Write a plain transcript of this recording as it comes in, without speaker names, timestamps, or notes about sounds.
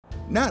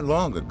Not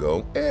long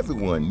ago,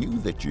 everyone knew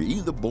that you're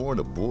either born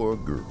a boy or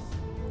girl.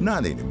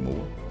 Not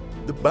anymore.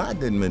 The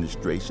Biden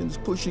administration is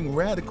pushing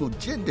radical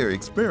gender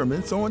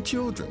experiments on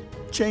children,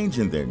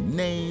 changing their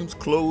names,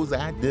 clothes,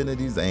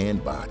 identities,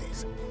 and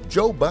bodies.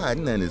 Joe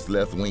Biden and his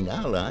left-wing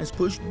allies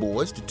push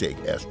boys to take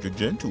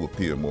estrogen to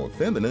appear more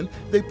feminine.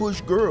 They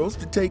push girls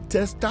to take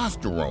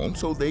testosterone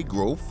so they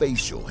grow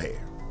facial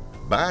hair.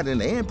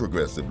 Biden and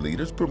progressive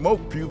leaders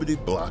promote puberty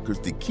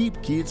blockers to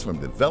keep kids from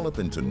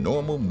developing to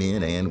normal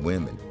men and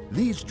women.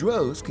 These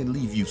drugs can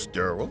leave you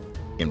sterile,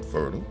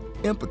 infertile,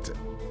 impotent.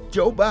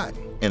 Joe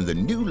Biden and the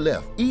new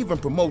left even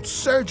promote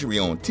surgery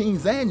on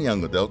teens and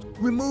young adults,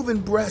 removing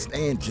breasts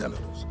and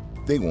genitals.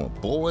 They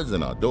want boys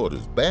in our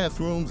daughters'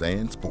 bathrooms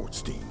and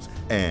sports teams.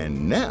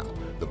 And now,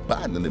 the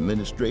Biden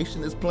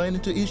administration is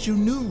planning to issue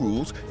new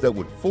rules that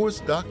would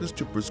force doctors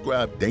to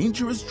prescribe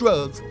dangerous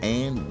drugs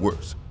and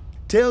worse.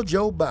 Tell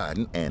Joe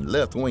Biden and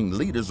left-wing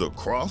leaders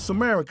across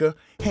America,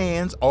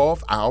 hands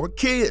off our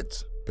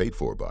kids. Paid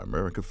for by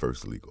America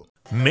First Legal.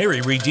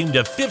 Mary redeemed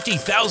a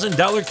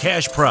 $50,000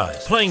 cash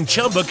prize playing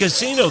Chumba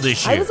Casino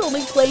this year. I was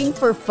only playing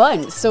for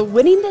fun, so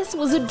winning this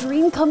was a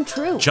dream come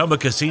true. Chumba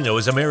Casino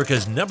is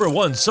America's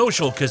 #1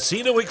 social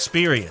casino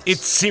experience.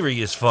 It's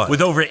serious fun.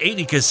 With over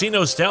 80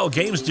 casino-style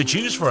games to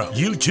choose from,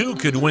 you too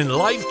could win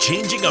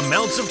life-changing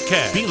amounts of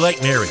cash. Be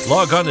like Mary.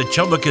 Log on to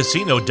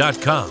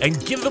ChumbaCasino.com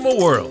and give them a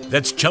whirl.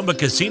 That's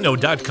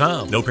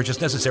ChumbaCasino.com. No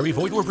purchase necessary.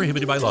 Void or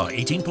prohibited by law.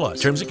 18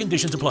 plus. Terms and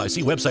conditions apply.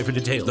 See website for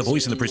details. The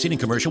voice in the preceding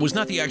commercial was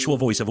not the actual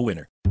voice of a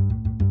winner.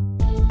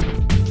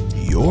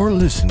 You're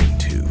listening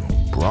to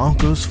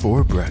Broncos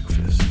for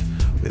Breakfast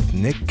with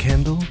Nick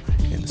Kendall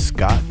and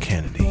Scott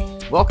Kennedy.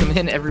 Welcome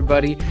in,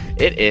 everybody.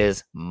 It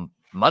is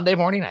Monday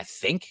morning, I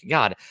think.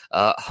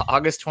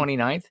 August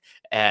 29th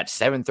at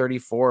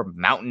 7:34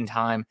 Mountain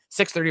Time,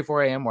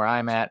 6:34 a.m. where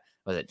I'm at.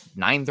 Was it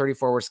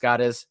 9:34 where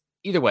Scott is?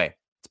 Either way,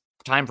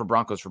 it's time for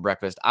Broncos for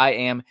Breakfast. I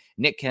am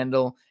Nick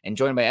Kendall, and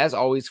joined by, as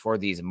always, for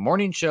these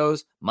morning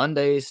shows,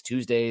 Mondays,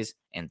 Tuesdays,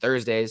 and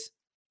Thursdays,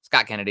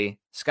 Scott Kennedy.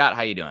 Scott,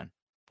 how you doing?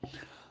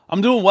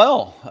 I'm doing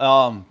well.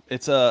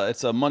 It's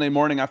a Monday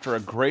morning after a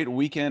great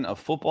weekend of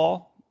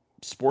football,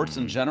 sports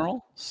in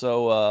general.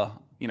 So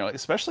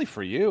especially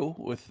for you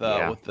with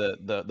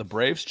the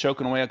Braves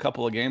choking away a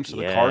couple of games to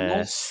the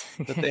Cardinals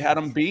that they had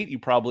them beat. You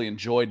probably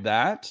enjoyed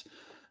that.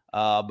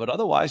 But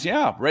otherwise,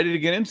 ready to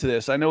get into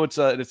this. I know it's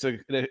a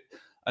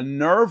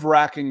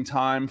nerve-wracking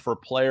time for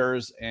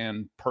players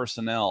and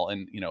personnel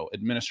and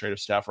administrative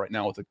staff right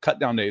now with the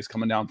cut-down days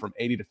coming down from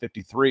 80 to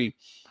 53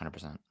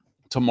 100%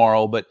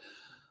 tomorrow. But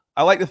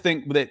I like to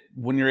think that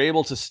when you're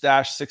able to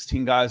stash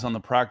 16 guys on the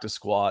practice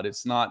squad,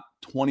 it's not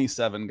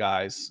 27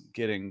 guys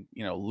getting,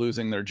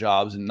 losing their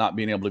jobs and not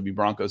being able to be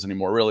Broncos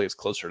anymore. Really, it's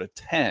closer to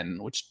 10,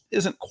 which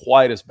isn't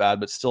quite as bad,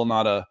 but still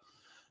not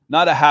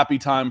a happy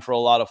time for a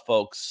lot of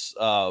folks,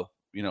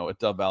 at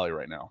Dove Valley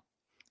right now.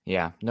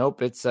 Yeah,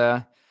 nope. It's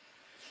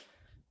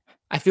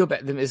I feel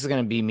bad. This is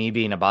going to be me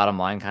being a bottom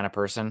line kind of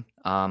person.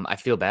 I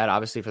feel bad,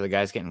 obviously, for the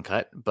guys getting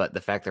cut, but the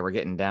fact that we're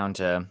getting down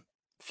to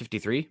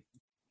 53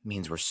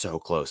 means we're so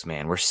close,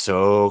 man. We're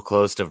so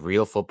close to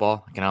real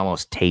football. I can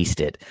almost taste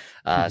it.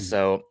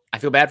 So I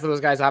feel bad for those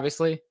guys,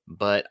 obviously,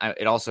 but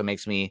it also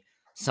makes me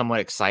somewhat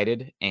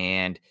excited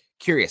and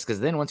curious, because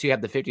then once you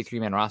have the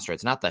 53-man roster,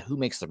 it's not the who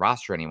makes the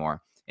roster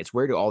anymore. It's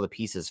where do all the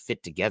pieces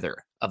fit together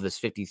of this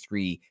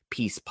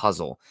 53-piece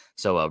puzzle.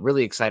 So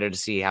really excited to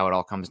see how it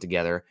all comes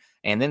together.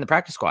 And then the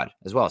practice squad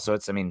as well. So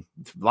a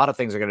lot of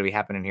things are going to be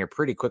happening here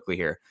pretty quickly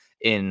here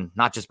in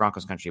not just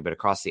Broncos country, but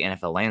across the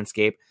NFL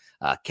landscape.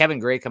 Kevin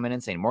Gray coming in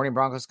saying, morning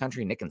Broncos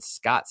country. Nick and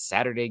Scott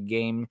Saturday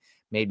game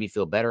made me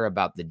feel better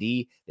about the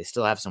D. They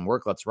still have some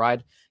work. Let's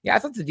ride. Yeah, I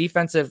thought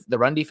the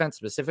run defense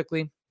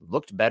specifically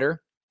looked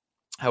better.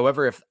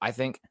 However, if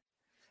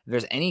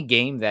there's any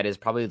game that is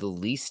probably the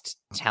least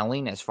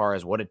telling as far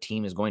as what a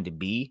team is going to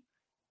be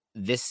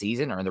this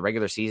season or in the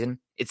regular season,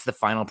 it's the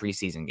final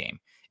preseason game.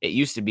 It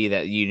used to be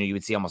that you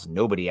would see almost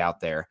nobody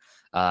out there.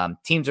 I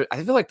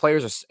feel like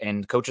players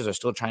and coaches are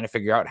still trying to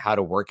figure out how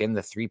to work in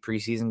the 3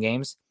 preseason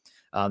games.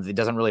 It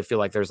doesn't really feel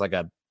like there's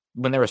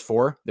when there was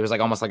 4, there was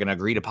almost like an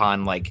agreed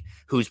upon,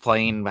 who's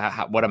playing,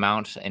 what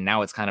amount. And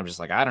now it's kind of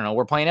just I don't know,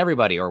 we're playing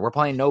everybody or we're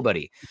playing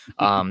nobody.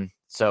 And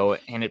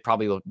it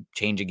probably will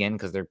change again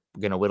because they're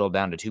going to whittle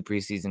down to 2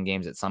 preseason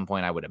games at some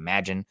point, I would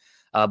imagine.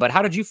 But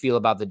how did you feel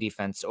about the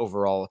defense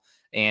overall?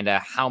 And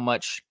how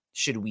much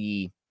should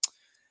we,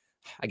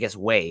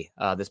 weigh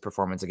this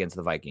performance against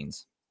the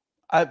Vikings?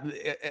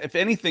 If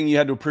anything, you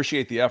had to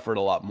appreciate the effort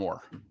a lot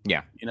more.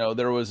 Yeah.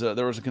 There was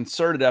a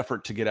concerted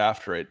effort to get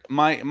after it.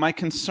 My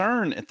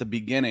concern at the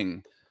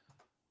beginning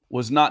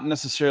was not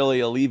necessarily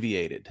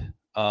alleviated.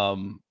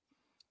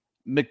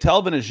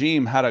 McTelvin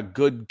Agim had a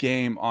good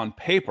game on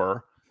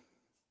paper,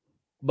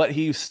 but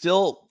he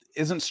still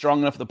isn't strong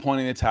enough at the point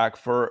of the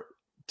attack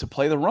to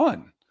play the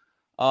run.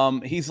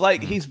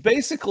 He's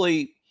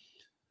basically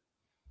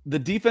the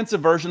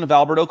defensive version of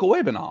Albert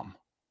Okwuegbunam.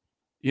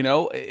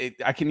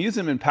 I can use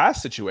him in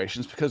past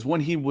situations because when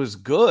he was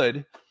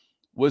good,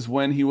 was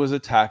when he was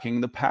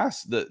attacking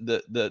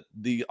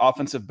the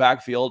offensive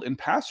backfield in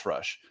pass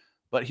rush,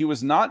 but he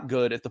was not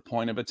good at the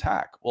point of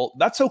attack. Well,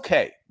 that's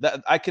okay.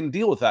 That I can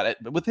deal with that.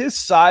 With his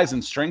size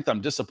and strength,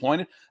 I'm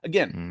disappointed.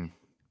 Again,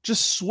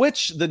 just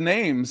switch the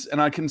names,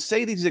 and I can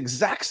say these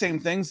exact same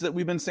things that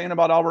we've been saying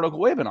about Albert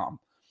Okwuegbunam.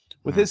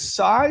 With his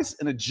size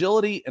and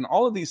agility and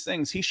all of these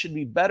things, he should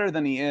be better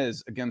than he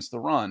is against the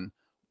run.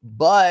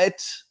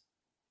 But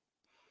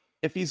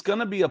if he's going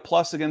to be a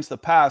plus against the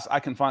pass, I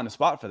can find a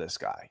spot for this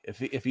guy.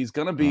 If he's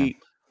going to be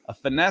a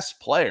finesse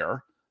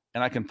player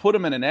and I can put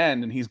him in an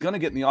end and he's going to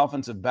get in the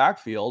offensive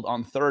backfield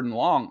on 3rd and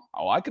long,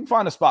 I can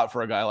find a spot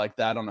for a guy like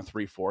that on a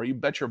 3-4. You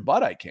bet your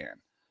butt I can.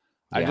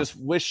 Yeah. I just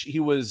wish he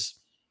was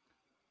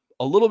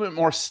a little bit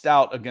more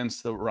stout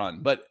against the run.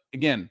 But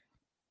again,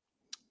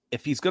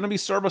 if he's going to be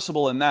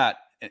serviceable in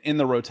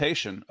the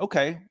rotation,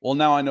 okay, well,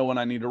 now I know when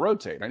I need to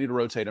rotate. I need to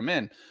rotate him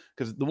in.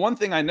 Because the one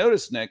thing I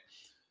noticed, Nick,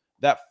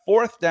 that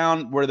 4th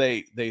down where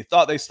they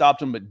thought they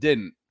stopped him but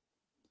didn't,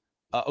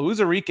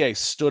 Uzurike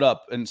stood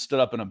up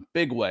in a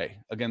big way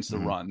against the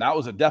run. That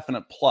was a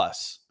definite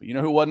plus. But you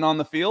know who wasn't on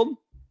the field?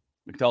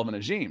 McTelvin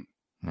Agim.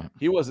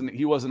 He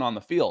wasn't on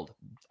the field.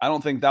 I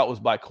don't think that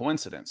was by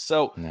coincidence.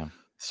 So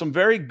some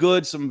very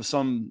good, some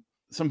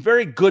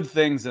very good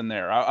things in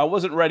there. I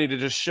wasn't ready to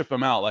just ship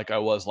him out like I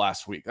was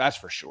last week. That's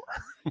for sure.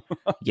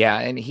 Yeah,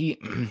 and he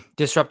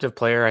disruptive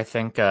player. I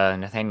think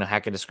Nathaniel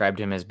Hackett described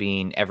him as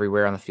being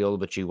everywhere on the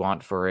field, which you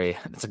want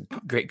that's a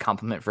great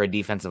compliment for a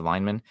defensive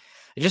lineman.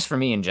 Just for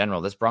me in general,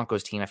 this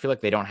Broncos team, I feel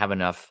like they don't have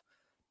enough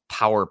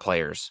power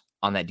players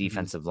on that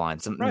defensive line.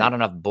 Not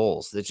enough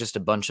bulls. It's just a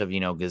bunch of,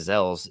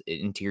 gazelles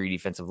interior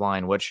defensive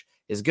line, which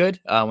is good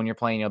when you're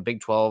playing,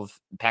 Big 12,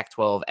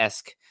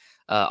 Pac-12-esque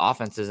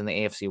offenses in the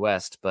AFC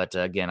West. But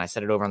again, I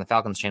said it over on the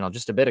Falcons channel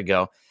just a bit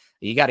ago.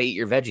 You got to eat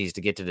your veggies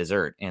to get to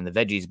dessert. And the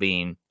veggies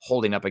being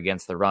holding up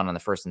against the run on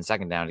the 1st and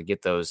 2nd down to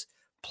get those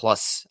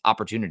plus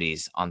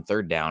opportunities on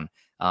 3rd down.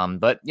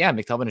 But yeah,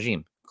 McTelvin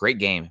Agim, great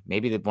game.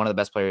 Maybe one of the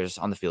best players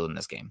on the field in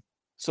this game.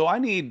 So I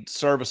need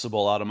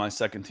serviceable out of my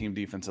second team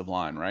defensive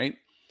line, right?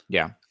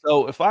 Yeah.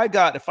 So if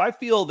I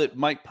feel that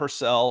Mike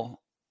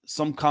Purcell,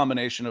 some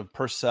combination of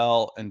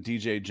Purcell and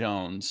DJ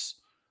Jones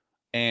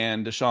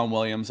and Deshaun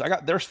Williams,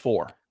 there's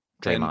 4.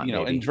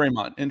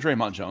 Draymond, and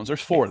Draymond Jones.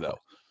 There's 4 though.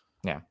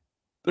 Yeah.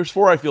 There's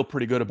 4 I feel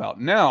pretty good about.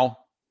 Now,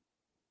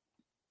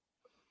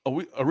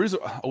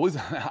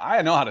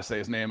 I know how to say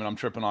his name and I'm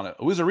tripping on it.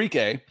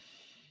 Uzurike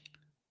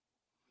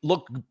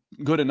looked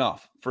good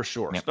enough for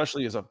sure,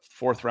 especially as a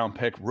 4th round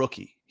pick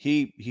rookie.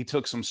 He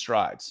took some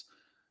strides.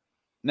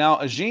 Now,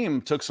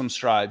 Agim took some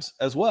strides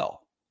as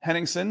well.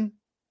 Henningsen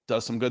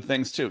does some good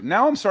things too.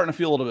 Now I'm starting to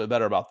feel a little bit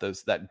better about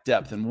that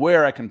depth and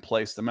where I can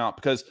place them out,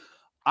 because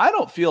I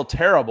don't feel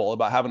terrible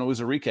about having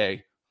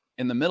Uzurike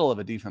in the middle of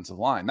a defensive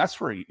line. That's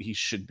where he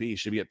should be. He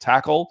should be a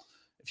tackle.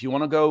 If you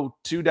want to go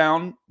 2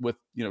 down with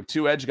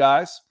 2 edge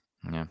guys,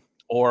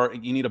 or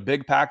you need a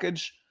big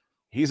package,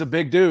 he's a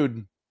big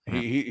dude.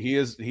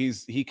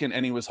 He can,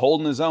 and he was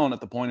holding his own at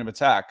the point of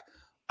attack.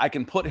 I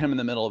can put him in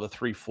the middle of a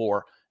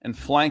 3-4 and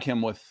flank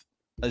him with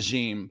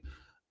Agim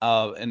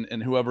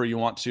and whoever you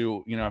want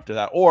to, after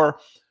that. Or,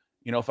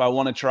 if I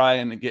want to try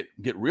and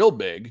get real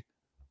big,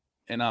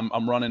 and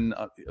I'm running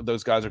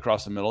those guys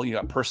across the middle, you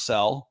got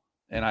Purcell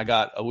and I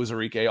got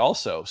Uzurike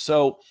also.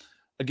 So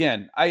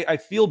again, I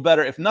feel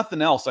better. If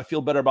nothing else, I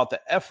feel better about the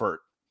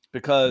effort,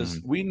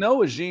 because we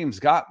know Agim's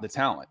got the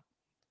talent.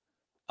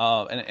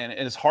 And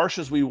as harsh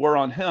as we were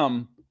on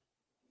him,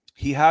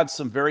 he had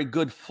some very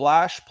good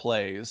flash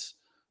plays,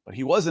 but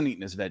he wasn't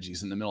eating his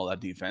veggies in the middle of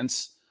that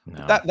defense.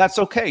 No. That's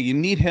okay. You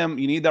need him.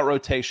 You need that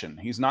rotation.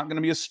 He's not going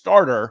to be a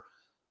starter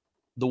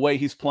the way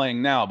he's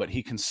playing now, but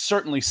he can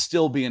certainly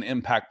still be an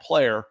impact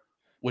player,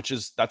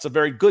 that's a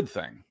very good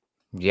thing.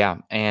 Yeah.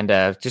 And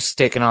just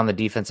sticking on the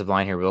defensive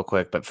line here real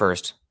quick, but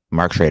first,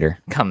 Mark Schrader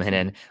coming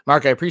in.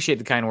 Mark, I appreciate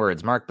the kind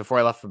words. Mark, before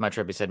I left for my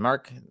trip, he said,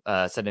 Mark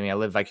said to me, I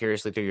live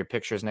vicariously through your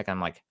pictures, Nick.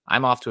 I'm like,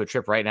 I'm off to a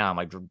trip right now. I'm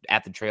like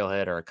at the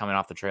trailhead or coming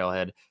off the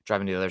trailhead,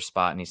 driving to the other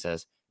spot. And he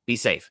says, be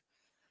safe.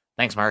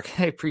 Thanks, Mark.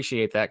 I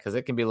appreciate that, because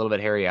it can be a little bit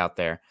hairy out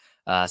there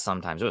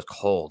sometimes. It was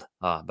cold,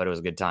 but it was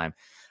a good time.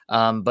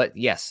 But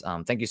yes,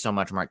 thank you so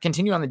much, Mark.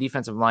 Continue on the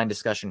defensive line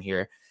discussion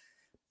here.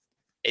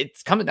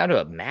 It's coming down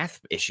to a math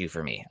issue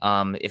for me.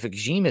 If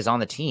Agim is on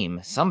the team,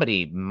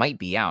 somebody might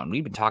be out. And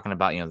we've been talking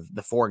about,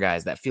 the 4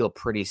 guys that feel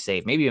pretty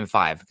safe, maybe even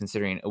 5,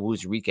 considering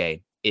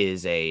Uzurike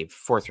is a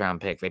 4th round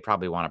pick. They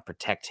probably want to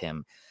protect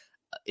him.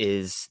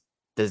 Does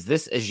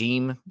this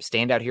Agim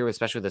stand out here,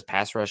 especially with his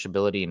pass rush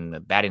ability and the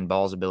batting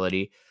balls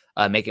ability,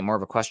 make it more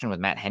of a question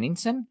with Matt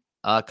Henningsen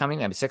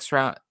coming? I mean,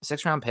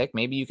 6th round pick.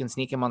 Maybe you can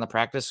sneak him on the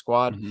practice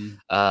squad,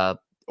 or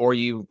are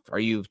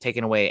you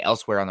taking away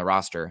elsewhere on the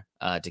roster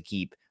to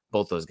keep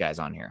both those guys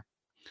on here?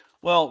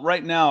 Well,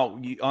 right now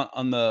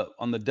on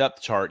the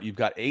depth chart, you've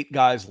got 8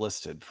 guys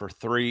listed for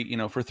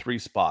 3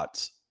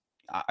 spots.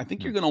 I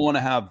think you're going to want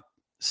to have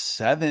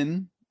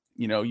 7.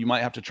 You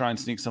might have to try and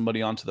sneak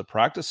somebody onto the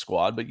practice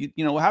squad, but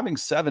having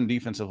 7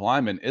 defensive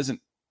linemen isn't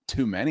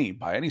too many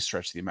by any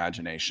stretch of the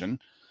imagination.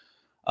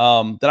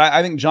 That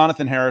I think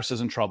Jonathan Harris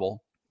is in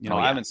trouble. Yeah.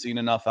 I haven't seen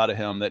enough out of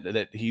him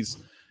that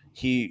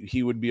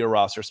he would be a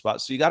roster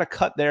spot. So you got to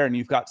cut there, and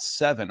you've got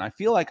 7. I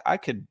feel like I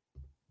could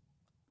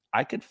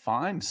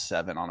find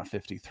 7 on a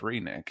 53,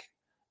 Nick,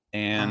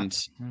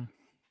 and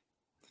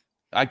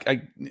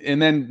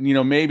and then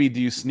maybe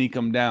do you sneak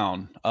him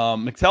down?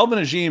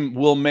 McTelvin Agim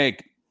will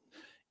make,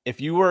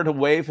 if you were to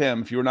waive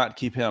him, if you were not to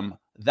keep him,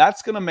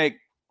 that's going to make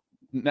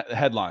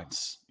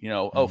headlines.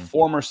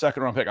 Former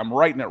second round pick. I'm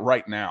writing it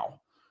right now.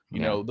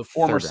 The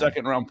former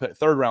third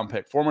round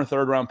pick, former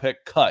third round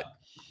pick cut.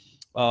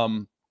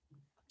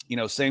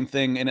 Same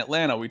thing in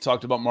Atlanta. We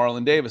talked about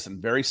Marlon Davis,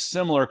 and very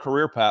similar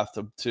career path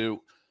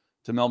to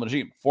Melvin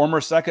Agim.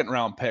 Former second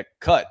round pick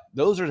cut.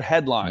 Those are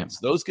headlines.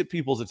 Yep. Those get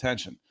people's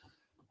attention.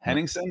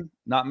 Henningsen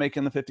not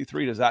making the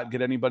 53. Does that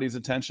get anybody's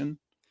attention?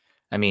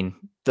 I mean,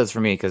 does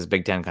for me because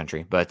Big Ten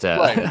country. But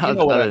right. You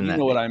know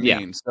what I mean.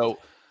 Yeah. So,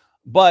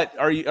 but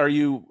do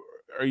you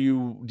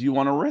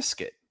want to risk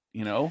it? Do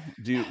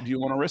you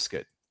want to risk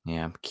it?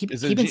 Yeah.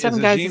 Keeping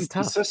 7 guys is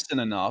tough. Consistent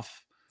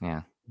enough.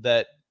 Yeah.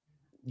 That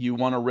you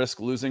want to risk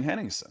losing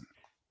Henningsen.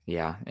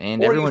 Yeah,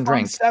 and everyone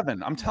drinks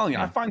 7. I'm telling you,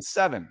 I find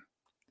 7.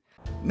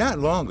 Not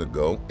long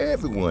ago,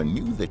 everyone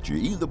knew that you're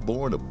either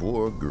born a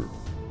boy or girl.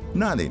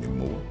 Not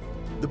anymore.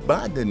 The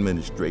Biden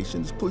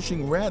administration is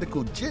pushing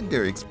radical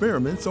gender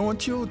experiments on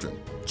children,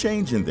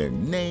 changing their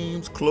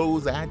names,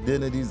 clothes,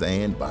 identities,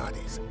 and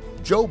bodies.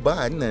 Joe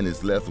Biden and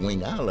his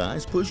left-wing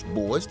allies pushed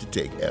boys to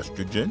take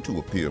estrogen to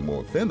appear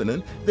more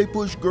feminine. They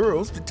push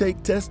girls to take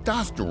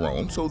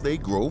testosterone so they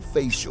grow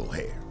facial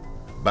hair.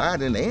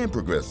 Biden and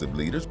progressive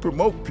leaders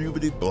promote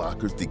puberty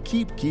blockers to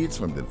keep kids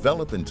from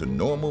developing to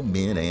normal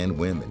men and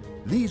women.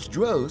 These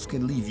drugs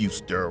can leave you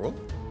sterile,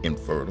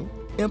 infertile,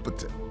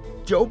 impotent.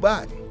 Joe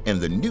Biden and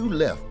the new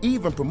left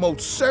even promote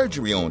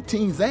surgery on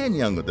teens and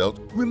young adults,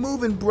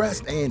 removing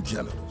breast and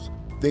genitals.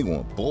 They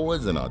want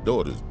boys in our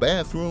daughters'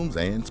 bathrooms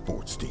and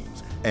sports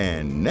teams.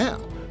 And now,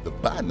 the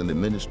Biden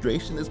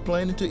administration is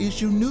planning to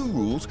issue new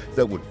rules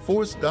that would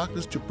force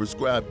doctors to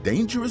prescribe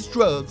dangerous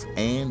drugs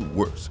and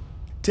worse.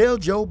 Tell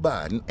Joe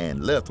Biden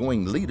and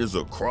left-wing leaders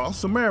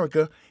across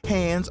America,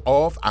 hands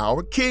off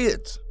our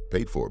kids.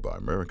 Paid for by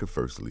America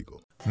First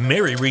Legal.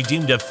 Mary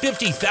redeemed a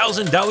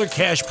 $50,000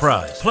 cash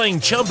prize playing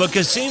Chumba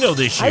Casino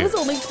this year. I was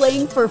only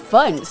playing for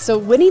fun, so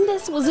winning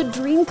this was a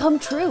dream come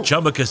true.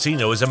 Chumba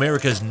Casino is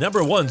America's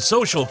 #1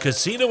 social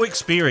casino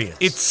experience.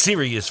 It's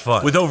serious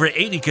fun. With over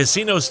 80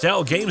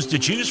 casino-style games to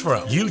choose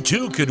from, you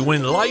too could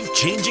win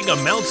life-changing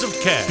amounts of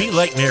cash. Be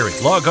like Mary.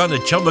 Log on to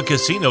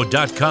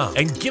ChumbaCasino.com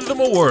and give them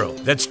a whirl.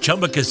 That's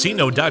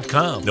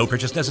ChumbaCasino.com. No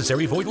purchase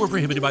necessary. Void where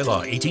prohibited by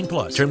law. 18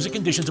 plus. Terms and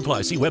conditions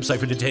apply. See website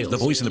for details. The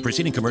voice in the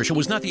preceding commercial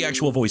was not the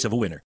actual voice of a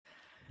winner.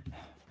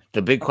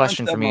 The big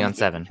question for me on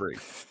 7.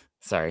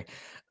 Sorry.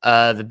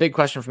 The big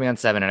question for me on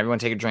 7, and everyone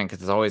take a drink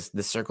because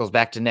this circles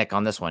back to Nick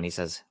on this one. He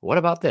says, what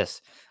about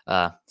this?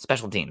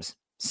 Special teams,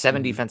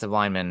 7 defensive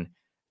linemen.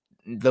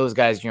 Those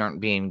guys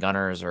aren't being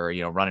gunners or,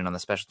 running on the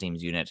special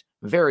teams unit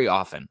very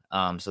often.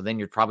 So then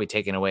you're probably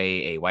taking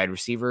away a wide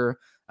receiver,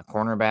 a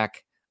cornerback,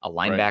 a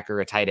linebacker,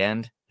 a tight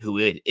end, who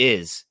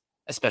is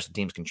a special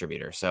teams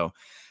contributor. So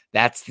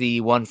that's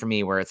the one for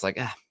me where it's like,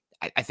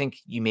 I think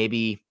you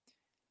maybe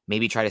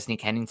try to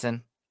sneak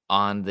Henningsen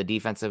on the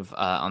defensive,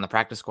 on the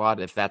practice squad,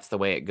 if that's the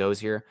way it goes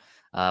here.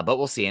 But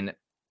we'll see. And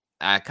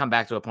I come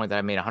back to a point that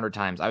I've made 100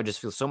 times. I would just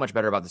feel so much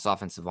better about this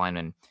offensive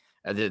lineman,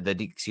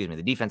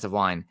 the defensive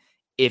line,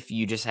 if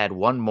you just had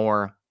one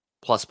more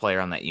plus player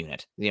on that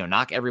unit.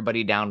 Knock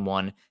everybody down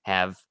one,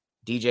 have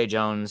DJ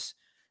Jones,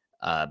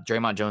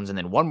 Draymond Jones, and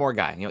then one more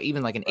guy.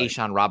 Even like an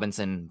Ashawn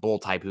Robinson bull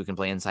type who can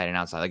play inside and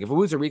outside. Like if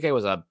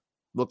Awuzurike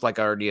looked like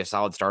already a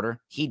solid starter,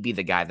 he'd be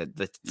the guy that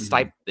the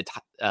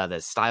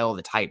style,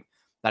 the type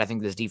that I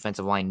think this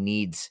defensive line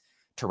needs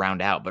to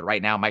round out. But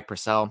right now, Mike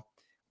Purcell,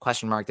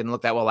 question mark, didn't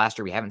look that well last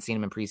year. We haven't seen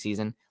him in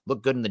preseason.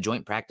 Looked good in the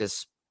joint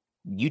practice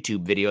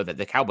YouTube video that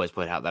the Cowboys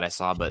put out that I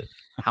saw, but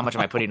how much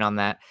am I putting on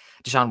that?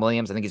 Deshaun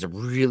Williams, I think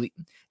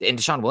and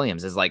Deshaun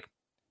Williams is like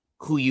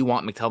who you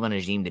want McTelvin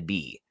Agim to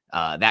be,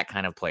 that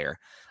kind of player.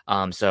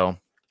 So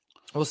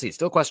we'll see.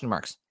 Still question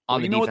marks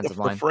on the defensive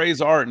line. The phrase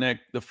Nick,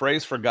 the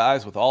phrase for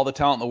guys with all the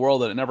talent in the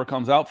world that it never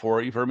comes out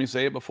for. You've heard me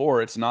say it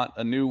before. It's not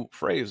a new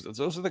phrase.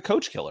 Those are the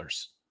coach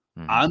killers.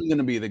 Mm-hmm. I'm going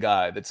to be the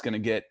guy that's going to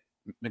get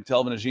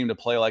McTelvin Agim to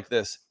play like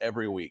this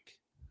every week.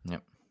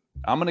 Yep.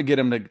 I'm going to get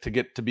him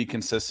to be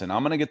consistent.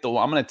 I'm going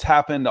to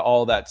tap into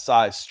all that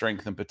size,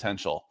 strength, and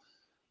potential.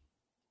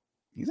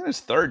 He's in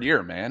his 3rd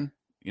year, man.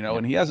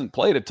 And he hasn't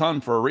played a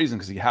ton for a reason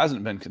because he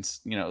hasn't been,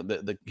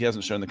 he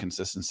hasn't shown the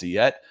consistency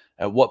yet.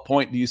 At what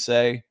point do you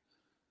say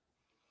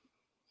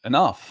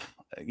enough?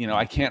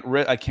 I can't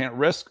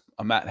risk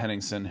a Matt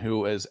Henningsen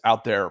who is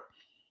out there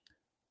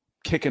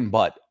kicking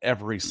butt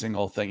every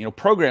single thing.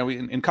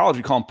 In college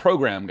we call them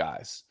program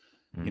guys.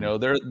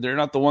 Mm-hmm. They're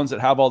not the ones that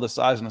have all the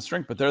size and the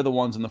strength, but they're the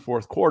ones in the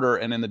fourth quarter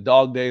and in the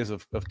dog days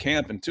of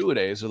camp and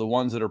two-a-days are the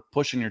ones that are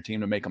pushing your team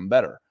to make them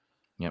better.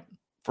 Yep.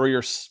 For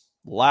your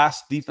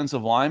last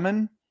defensive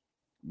lineman,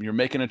 you're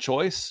making a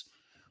choice.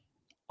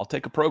 I'll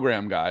take a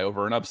program guy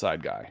over an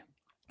upside guy.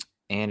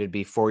 and it'd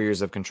be 4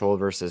 years of control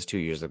versus 2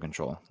 years of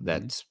control.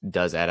 That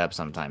does add up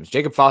sometimes.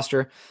 Jacob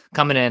Foster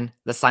coming in,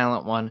 the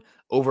silent one,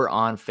 over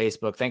on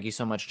Facebook. Thank you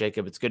so much,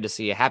 Jacob. It's good to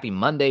see you. Happy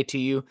Monday to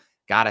you.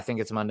 God, I think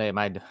it's Monday.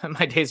 My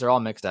days are all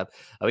mixed up.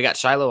 We got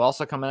Shiloh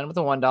also coming in with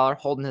a $1,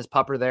 holding his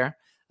pupper there.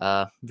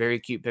 Very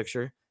cute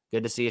picture.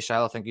 Good to see you,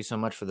 Shiloh. Thank you so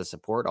much for the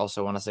support.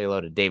 Also want to say hello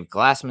to Dave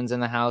Glassman's in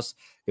the house.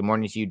 Good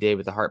morning to you, Dave,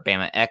 with the Heart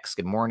Bama X.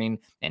 Good morning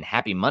and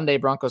happy Monday,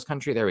 Broncos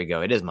country. There we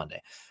go. It is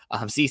Monday.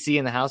 CC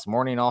in the house.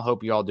 Morning all.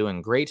 Hope you all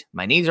doing great.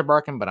 My knees are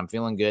barking, but I'm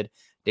feeling good.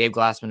 Dave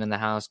Glassman in the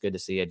house. Good to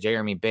see you.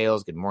 Jeremy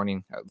Bales. Good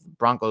morning.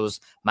 Broncos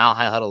Mile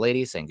High Huddle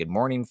ladies saying good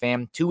morning,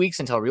 fam. 2 weeks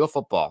until real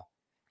football.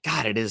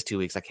 God, it is 2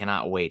 weeks. I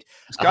cannot wait.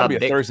 It's got to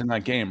be a Thursday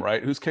night game,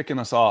 right? Who's kicking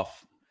us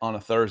off on a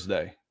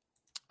Thursday?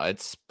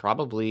 It's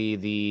probably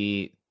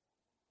the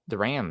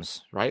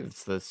Rams, right?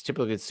 It's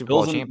typically the Super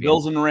Bowl champion.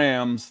 Bills and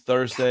Rams,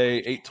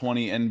 Thursday,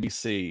 8:20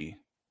 NBC.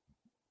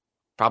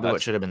 Probably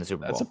what should have been the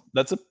Super Bowl.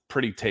 That's a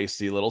pretty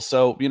tasty little.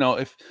 So,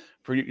 if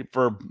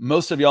for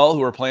most of y'all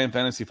who are playing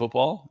fantasy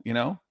football,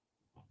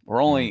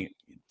 we're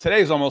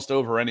today's almost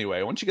over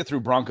anyway. Once you get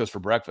through Broncos for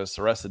breakfast,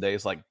 the rest of the day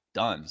is like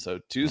done. So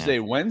Tuesday,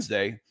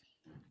 Wednesday,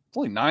 it's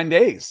only 9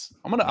 days.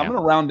 I'm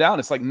gonna round down.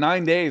 It's like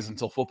 9 days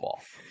until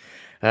football.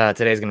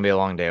 Today's going to be a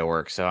long day of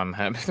work, so I'm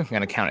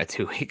going to count it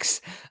 2 weeks.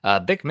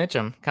 Bick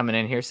Mitchum coming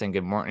in here saying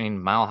good morning,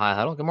 Mile High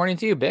Huddle. Good morning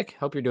to you, Bick.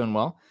 Hope you're doing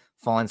well.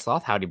 Falling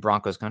Sloth, Howdy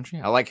Broncos Country.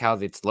 I like how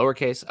it's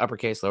lowercase,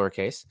 uppercase,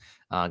 lowercase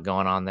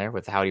going on there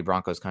with Howdy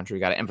Broncos Country.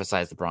 Got to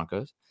emphasize the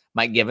Broncos.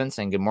 Mike Gibbons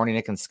saying good morning,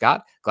 Nick and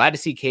Scott. Glad to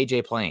see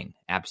KJ playing.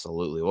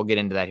 Absolutely. We'll get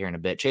into that here in a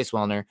bit. Chase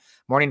Wellner.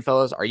 Morning,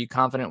 fellas. Are you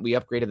confident we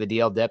upgraded the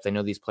DL depth? I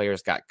know these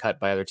players got cut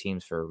by other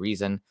teams for a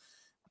reason.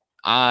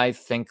 I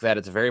think that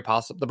it's very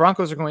possible. The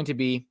Broncos are going to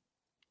be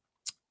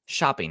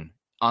shopping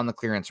on the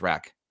clearance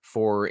rack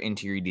for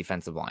interior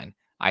defensive line.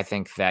 I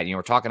think that,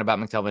 we're talking about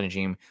McTelvin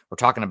Najim. We're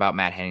talking about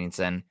Matt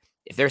Henningsen.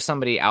 If there's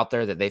somebody out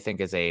there that they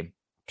think is a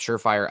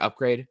surefire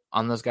upgrade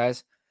on those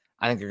guys,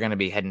 I think they're going to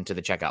be heading to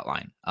the checkout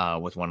line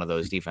with one of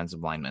those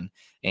defensive linemen.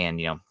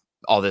 And,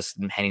 all this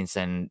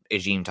Henningsen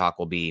Najim talk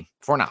will be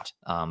for naught.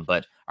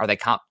 But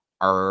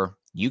are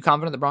you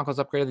confident the Broncos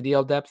upgraded the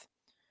DL depth?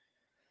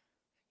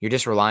 You're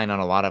just relying on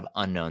a lot of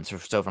unknowns.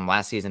 So from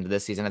last season to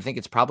this season, I think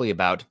it's probably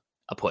about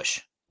a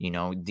push.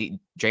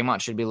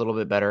 Draymond should be a little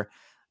bit better.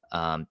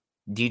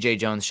 DJ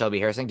Jones, Shelby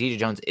Harris. I think DJ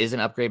Jones is an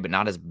upgrade, but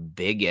not as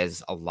big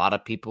as a lot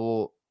of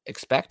people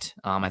expect.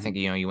 I think,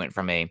 you went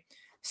from a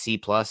C+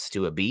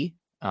 to a B.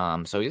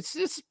 So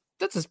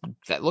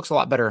that looks a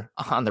lot better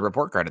on the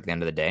report card at the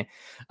end of the day.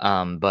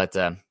 But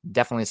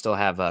definitely still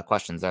have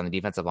questions on the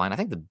defensive line. I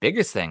think the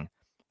biggest thing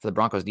for the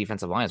Broncos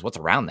defensive line is what's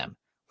around them.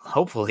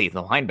 Hopefully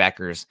the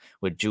linebackers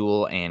with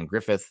Jewell and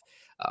Griffith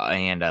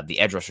and the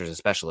edge rushers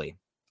especially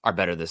are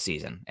better this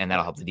season, and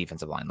that'll help the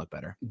defensive line look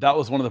better. That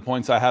was one of the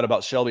points I had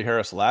about Shelby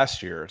Harris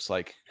last year. It's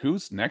like,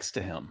 who's next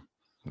to him?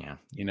 Yeah.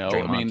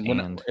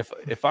 Draymond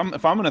if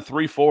I'm in a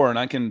 3-4 and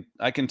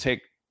I can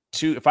take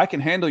two, if I can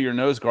handle your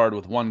nose guard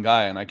with one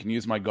guy and I can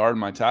use my guard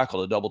and my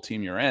tackle to double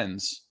team your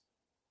ends,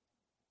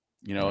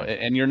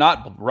 and you're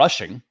not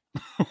rushing.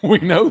 We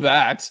know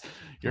that.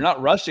 You're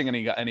not rushing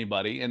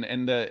anybody.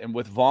 And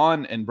with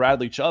Vaughn and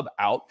Bradley Chubb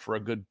out for a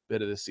good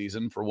bit of the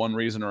season for one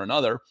reason or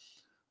another,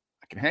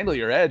 can handle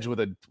your edge with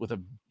a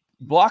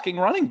blocking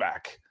running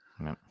back.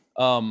 Yep.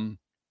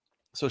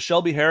 So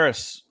Shelby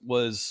Harris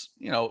was,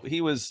 he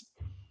was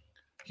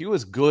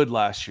good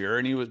last year,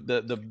 and he was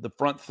the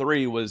front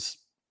three was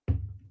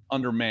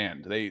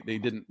undermanned. They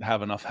didn't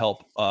have enough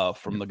help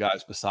from the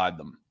guys beside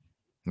them.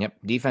 Yep.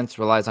 Defense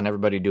relies on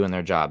everybody doing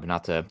their job,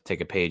 not to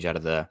take a page out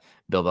of the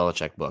Bill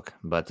Belichick book,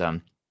 but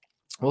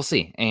we'll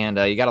see. And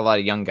you got a lot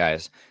of young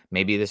guys.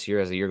 Maybe this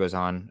year, as the year goes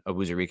on,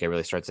 Obuzurike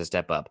really starts to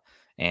step up.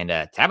 And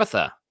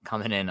Tabitha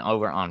coming in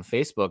over on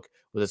Facebook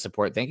with the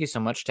support. Thank you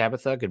so much,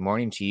 Tabitha. Good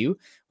morning to you.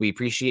 We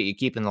appreciate you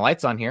keeping the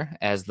lights on here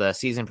as the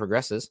season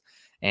progresses.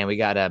 And we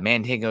got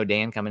Mandingo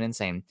Dan coming in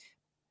saying,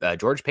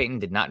 George Paton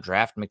did not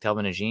draft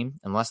McTelvin Najim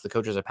unless the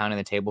coaches are pounding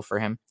the table for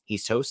him.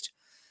 He's toast.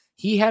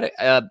 He had,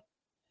 I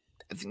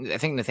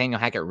think Nathaniel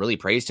Hackett really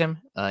praised him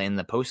in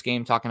the post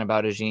game talking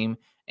about Najim.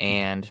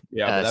 And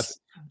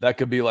that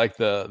could be like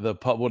the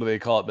what do they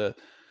call it?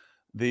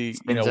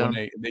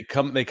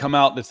 When they come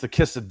out, it's the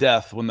kiss of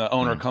death when the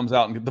owner comes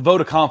out and the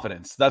vote of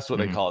confidence. That's what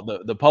they call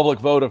it. The public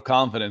vote of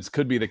confidence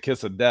could be the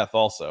kiss of death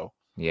also.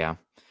 Yeah.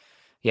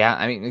 Yeah.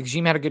 I mean,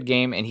 Najim had a good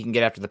game and he can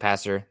get after the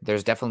passer.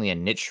 There's definitely a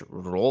niche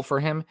role for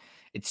him.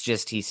 It's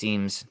just, he's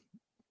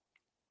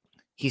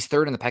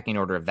third in the pecking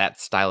order of that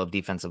style of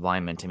defensive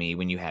lineman to me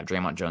when you have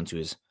Draymond Jones, who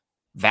is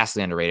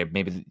vastly underrated,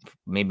 maybe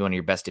one of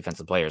your best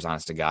defensive players,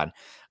 honest to God.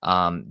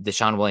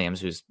 Deshaun Williams,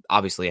 who's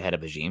obviously ahead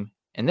of Najim,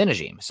 and then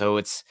Najim. So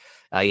it's,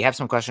 you have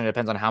some question. It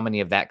depends on how many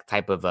of that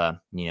type of,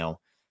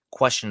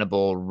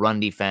 questionable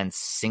run defense,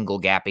 single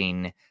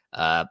gapping.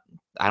 I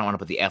don't want to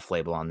put the F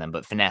label on them,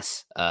 but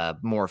finesse,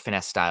 more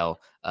finesse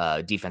style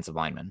defensive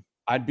lineman.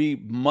 I'd be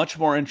much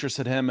more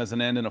interested in him as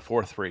an end in a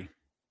 4-3.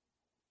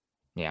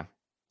 Yeah.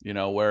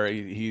 Where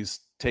he's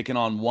taken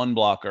on one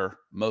blocker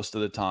most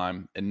of the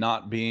time and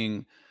not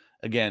being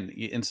again,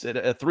 instead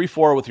a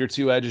 3-4 with your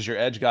two edges, your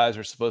edge guys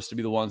are supposed to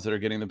be the ones that are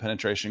getting the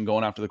penetration,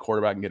 going after the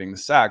quarterback and getting the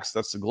sacks.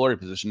 That's the glory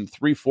position.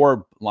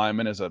 3-4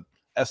 lineman is a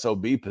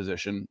SOB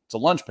position. It's a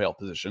lunch pail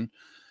position,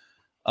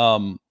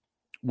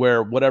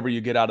 where whatever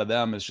you get out of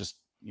them is just,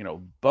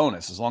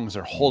 bonus, as long as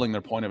they're holding their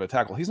point of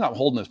attack. Well, he's not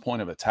holding his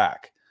point of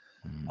attack.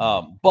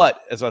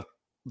 But as a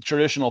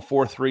traditional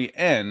 4-3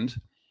 end,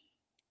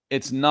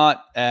 it's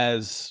not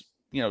as,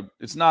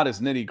 it's not as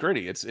nitty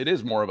gritty. It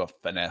is more of a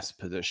finesse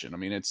position. I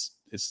mean,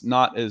 it's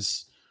not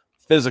as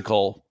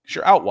physical.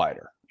 You're out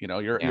wider,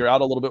 you're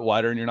out a little bit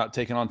wider and you're not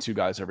taking on two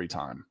guys every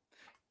time.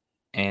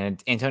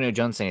 And Antonio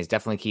Jones saying he's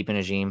definitely keeping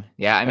Najim.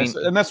 Yeah, I mean,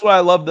 and that's why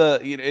I love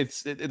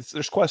it's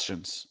there's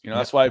questions.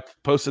 That's why I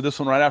posted this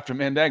one right after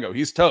Mandango.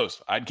 He's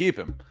toast. I'd keep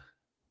him.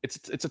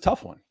 It's a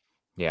tough one.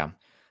 Yeah,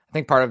 I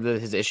think part of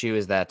his issue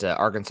is that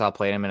Arkansas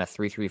played him in a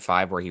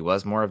 3-3-5 where he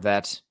was more of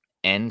that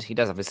end. He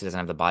obviously doesn't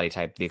have the body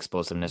type, the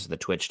explosiveness, or the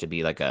twitch to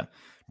be like a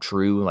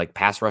true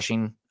pass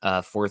rushing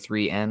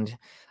 4-3 end.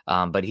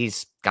 But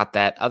he's got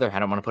that other. I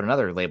don't want to put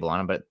another label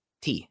on him, but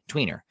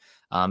tweener.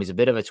 He's a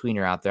bit of a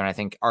tweener out there, and I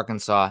think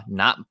Arkansas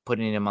not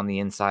putting him on the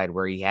inside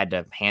where he had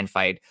to hand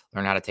fight,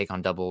 learn how to take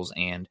on doubles,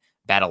 and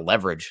battle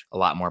leverage a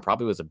lot more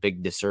probably was a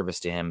big disservice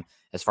to him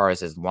as far as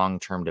his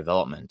long-term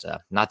development.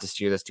 Not to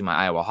steer this to my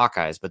Iowa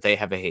Hawkeyes, but they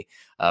have a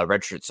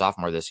redshirt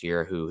sophomore this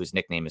year whose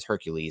nickname is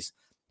Hercules,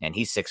 and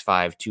he's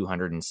 6'5",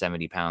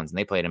 270 pounds, and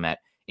they played him at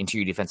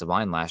interior defensive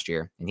line last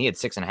year, and he had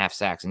 6.5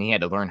 sacks, and he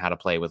had to learn how to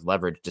play with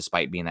leverage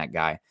despite being that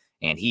guy,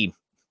 and he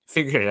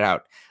figured it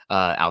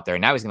out there.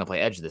 Now he's going to play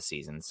edge this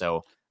season.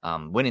 So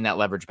winning that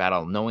leverage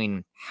battle,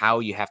 knowing how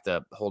you have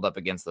to hold up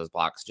against those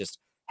blocks just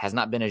has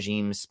not been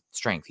Najim's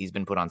strength. He's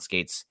been put on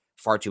skates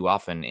far too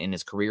often in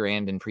his career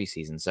and in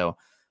preseason. So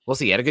we'll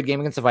see. He had a good game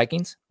against the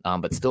Vikings,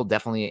 but still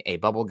definitely a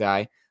bubble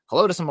guy.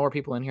 Hello to some more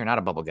people in here. Not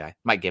a bubble guy.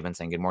 Mike Gibbons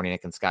saying, good morning,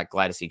 Nick and Scott.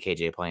 Glad to see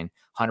KJ playing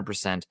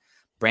 100%.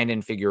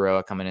 Brandon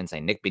Figueroa coming in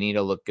saying Nick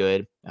Benito looked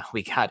good.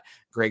 We got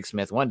Greg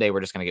Smith. One day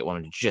we're just going to get one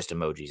of just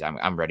emojis.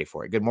 I'm ready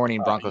for it. Good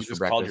morning, Broncos for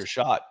breakfast. Called your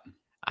shot.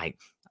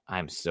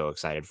 I'm so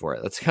excited for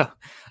it. Let's go.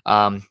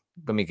 Let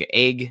me get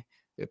egg,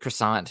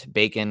 croissant,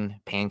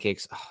 bacon,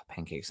 pancakes. Oh,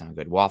 pancakes sound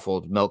good.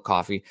 Waffled, milk,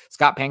 coffee.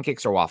 Scott,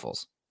 pancakes or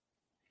waffles?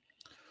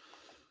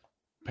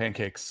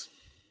 Pancakes.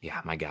 Yeah,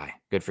 my guy.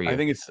 Good for you. I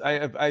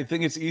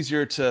think it's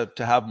easier to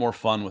have more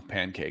fun with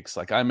pancakes.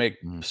 Like I make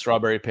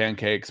strawberry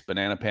pancakes,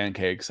 banana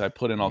pancakes. I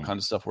put in all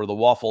kinds of stuff where the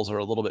waffles are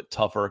a little bit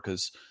tougher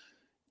because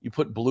you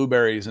put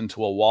blueberries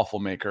into a waffle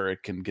maker,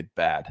 it can get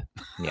bad.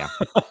 Yeah.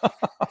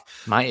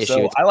 My issue.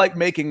 So I like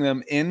making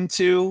them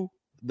into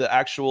the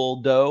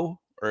actual dough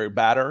or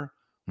batter,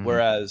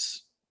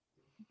 whereas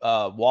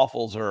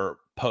waffles are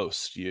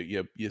post.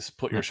 You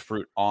put your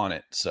fruit on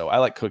it. So I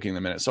like cooking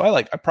them in it. So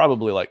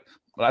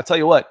but I tell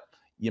you what,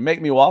 you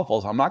make me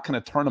waffles, I'm not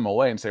going to turn them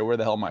away and say, where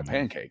the hell are my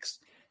pancakes?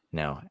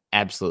 No,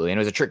 absolutely. And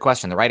it was a trick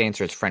question. The right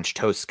answer is French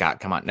toast, Scott.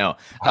 Come on. No.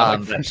 I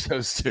like French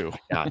toast too.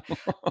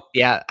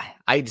 Yeah.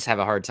 I just have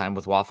a hard time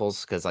with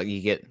waffles because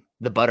you get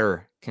the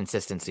butter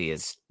consistency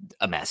is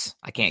a mess.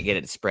 I can't get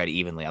it spread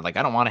evenly. I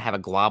don't want to have a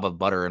glob of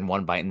butter in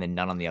one bite and then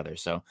none on the other.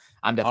 So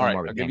I'm definitely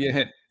more of a I'll give you a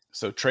hint.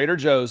 So Trader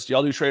Joe's, do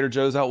y'all do Trader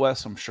Joe's out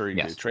west? I'm sure you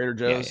do. Trader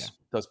Joe's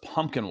does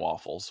pumpkin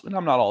waffles. And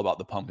I'm not all about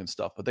the pumpkin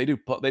stuff, but they do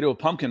a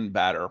pumpkin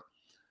batter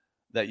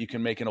that you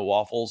can make into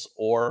waffles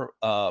or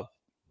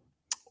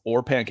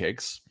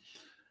pancakes,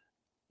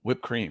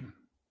 whipped cream.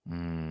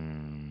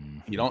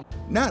 You don't.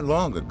 Not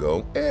long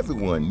ago,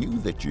 everyone knew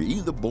that you're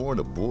either born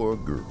a boy or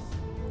girl.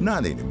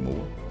 Not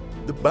anymore.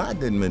 The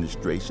Biden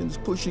administration is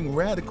pushing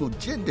radical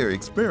gender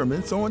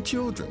experiments on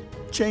children,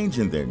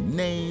 changing their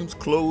names,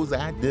 clothes,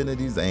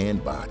 identities,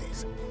 and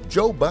bodies.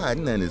 Joe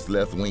Biden and his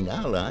left-wing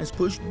allies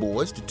pushed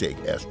boys to take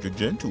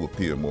estrogen to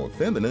appear more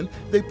feminine.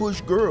 They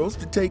push girls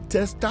to take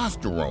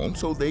testosterone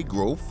so they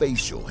grow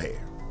facial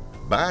hair.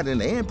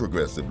 Biden and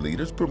progressive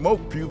leaders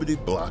promote puberty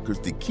blockers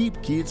to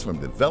keep kids from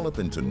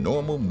developing to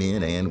normal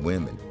men and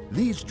women.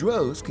 These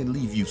drugs can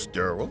leave you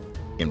sterile,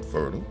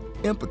 infertile,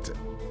 impotent.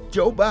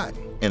 Joe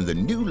Biden and the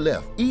new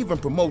left even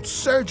promote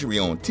surgery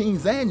on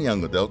teens and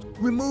young adults,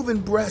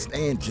 removing breast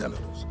and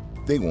genitals.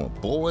 They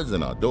want boys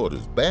in our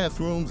daughters'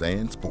 bathrooms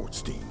and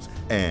sports teams.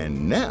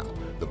 And now,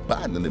 the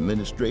Biden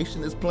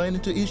administration is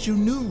planning to issue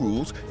new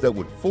rules that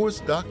would force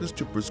doctors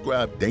to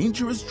prescribe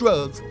dangerous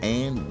drugs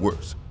and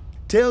worse.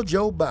 Tell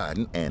Joe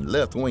Biden and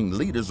left-wing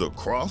leaders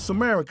across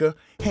America,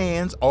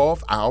 hands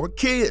off our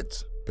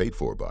kids. Paid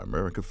for by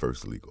America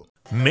First Legal.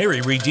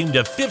 Mary redeemed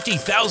a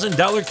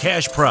 $50,000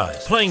 cash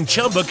prize playing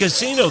Chumba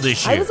Casino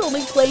this year. I was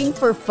only playing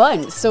for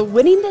fun, so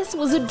winning this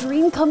was a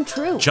dream come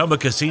true. Chumba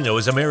Casino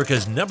is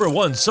America's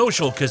 #1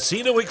 social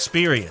casino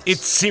experience.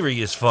 It's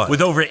serious fun.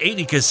 With over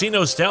 80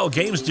 casino-style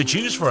games to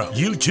choose from,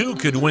 you too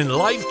could win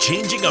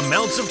life-changing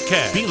amounts of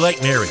cash. Be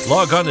like Mary.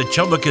 Log on to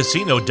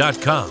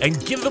ChumbaCasino.com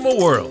and give them a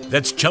whirl.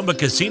 That's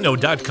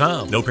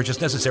ChumbaCasino.com. No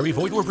purchase necessary.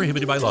 Void or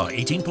prohibited by law.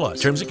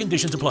 18+. Terms and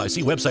conditions apply.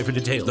 See website for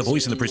details. The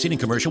voice in the preceding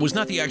commercial was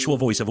not the actual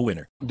voice of a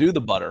winner. Do the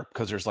butter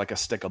because there's like a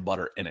stick of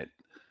butter in it.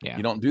 Yeah.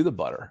 You don't do the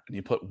butter, and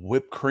you put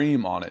whipped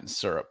cream on it and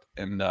syrup.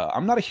 And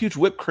I'm not a huge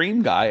whipped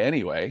cream guy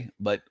anyway,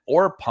 but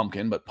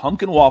pumpkin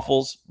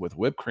waffles with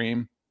whipped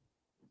cream.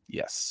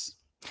 Yes,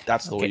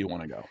 that's the way you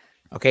want to go.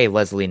 Okay,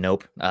 Leslie,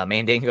 nope.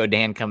 Mandango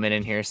Dan coming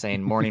in here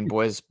saying, morning,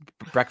 boys.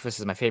 Breakfast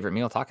is my favorite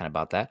meal. Talking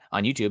about that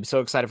on YouTube.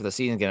 So excited for the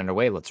season to get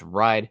underway. Let's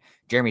ride.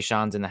 Jeremy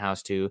Sean's in the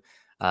house, too.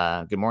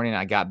 Good morning.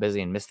 I got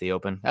busy and missed the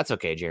open. That's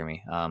okay,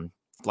 Jeremy.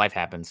 Life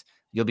happens.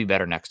 You'll be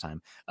better next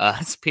time.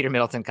 It's Peter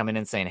Middleton coming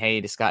in saying, hey,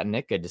 to Scott and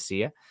Nick, good to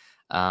see you.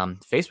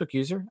 Facebook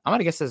user, I'm going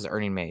to guess this is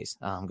Ernie Mays.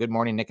 Good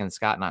morning, Nick and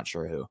Scott. Not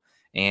sure who.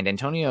 And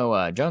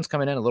Antonio Jones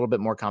coming in, a little bit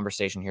more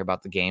conversation here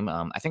about the game.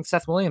 I think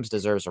Seth Williams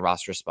deserves a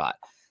roster spot.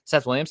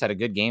 Seth Williams had a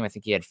good game. I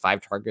think he had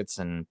 5 targets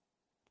and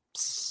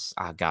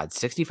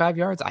 65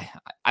 yards. I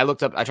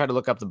tried to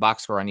look up the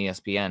box score on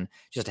ESPN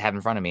just to have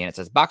in front of me, and it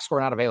says box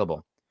score not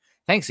available.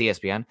 Thanks,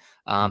 ESPN.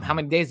 How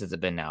many days has it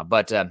been now?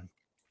 But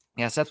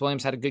yeah, Seth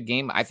Williams had a good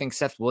game. I think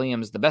Seth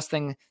Williams, the best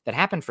thing that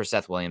happened for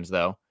Seth Williams,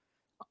 though,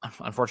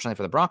 unfortunately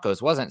for the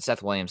Broncos, wasn't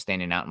Seth Williams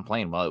standing out and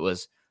playing well. It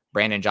was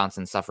Brandon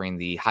Johnson suffering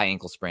the high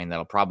ankle sprain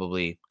that'll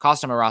probably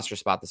cost him a roster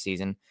spot this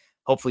season.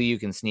 Hopefully you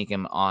can sneak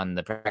him on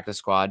the practice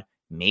squad,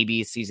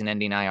 maybe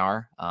season-ending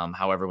IR.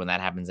 However, when that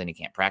happens, then he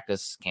can't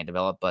practice, can't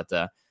develop. But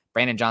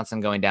Brandon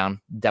Johnson going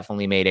down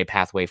definitely made a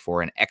pathway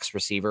for an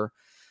ex-receiver.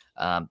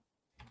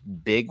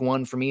 Big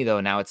one for me, though,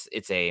 now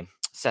it's a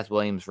Seth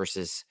Williams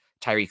versus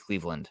Tyree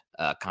Cleveland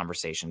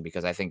conversation,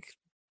 because I think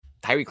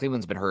Tyree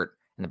Cleveland's been hurt,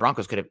 and the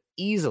Broncos could have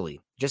easily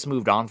just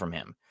moved on from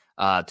him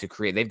to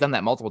create. They've done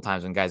that multiple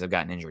times when guys have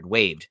gotten injured,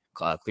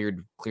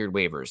 cleared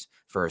waivers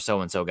for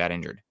so-and-so got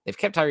injured. They've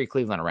kept Tyree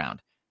Cleveland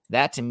around.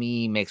 That, to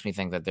me, makes me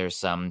think that there's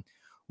some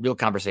real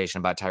conversation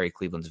about Tyree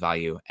Cleveland's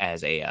value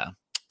as a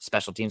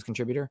special teams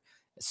contributor.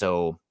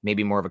 So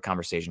maybe more of a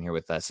conversation here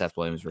with Seth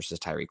Williams versus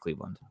Tyree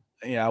Cleveland.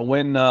 Yeah,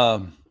 when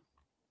Dwayne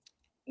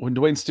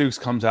Stukes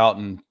comes out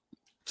and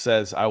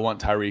says, I want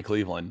Tyree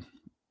Cleveland,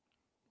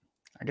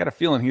 I got a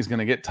feeling he's going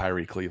to get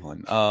Tyree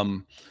Cleveland.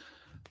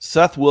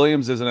 Seth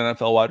Williams is an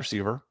NFL wide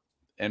receiver,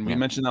 and we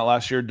mentioned that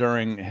last year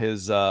during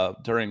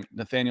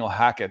Nathaniel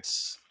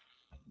Hackett's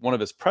one of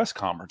his press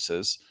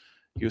conferences.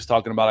 He was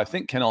talking about, I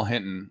think Kennel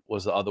Hinton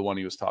was the other one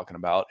he was talking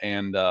about,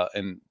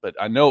 but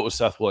I know it was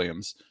Seth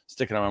Williams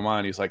sticking in my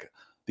mind. He's like,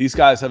 these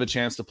guys have a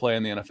chance to play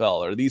in the NFL,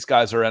 or these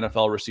guys are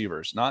NFL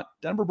receivers, not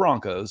Denver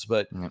Broncos,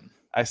 but.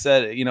 I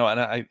said, and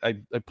I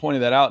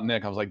pointed that out,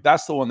 Nick. I was like,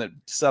 that's the one that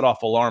set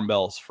off alarm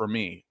bells for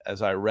me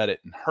as I read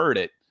it and heard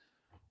it.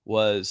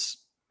 Was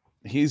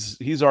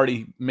he's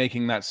already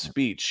making that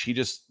speech. He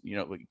just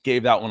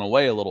gave that one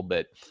away a little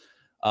bit.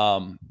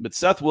 But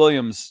Seth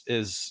Williams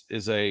is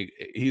an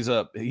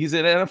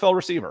NFL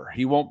receiver.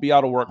 He won't be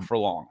out of work for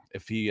long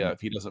if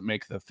he doesn't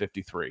make the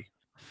 53.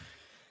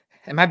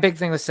 And my big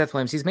thing with Seth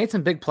Williams, he's made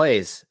some big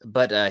plays,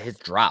 but his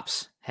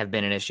drops have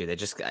been an issue. That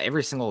just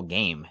every single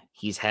game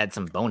he's had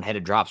some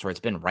boneheaded drops where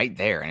it's been right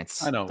there, and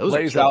it's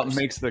lays out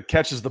and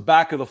catches the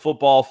back of the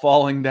football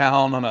falling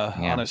down on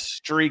a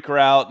streak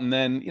route, and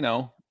then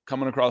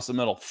coming across the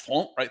middle,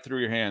 right through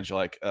your hands. You're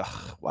like,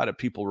 ugh, why do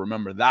people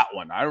remember that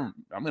one? I'm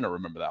going to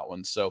remember that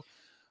one. So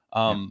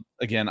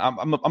again,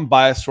 I'm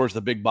biased towards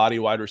the big body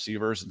wide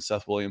receivers, and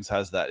Seth Williams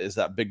is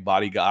that big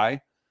body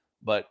guy.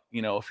 But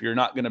if you're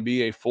not going to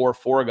be a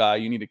 4-4 guy,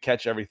 you need to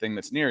catch everything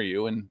that's near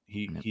you, and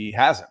he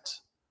hasn't.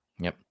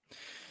 Yep.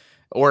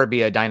 Or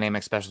be a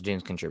dynamic special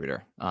teams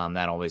contributor.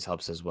 That always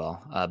helps as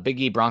well. Big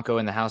E Bronco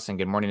in the house, and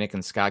good morning, Nick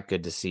and Scott.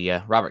 Good to see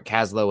you. Robert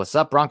Caslow, what's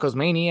up, Broncos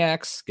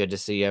Maniacs? Good to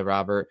see you,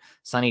 Robert.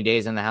 Sunny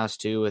days in the house,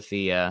 too, with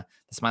the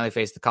smiley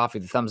face, the coffee,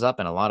 the thumbs up,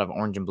 and a lot of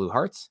orange and blue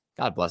hearts.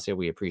 God bless you.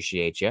 We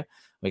appreciate you.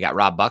 We got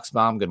Rob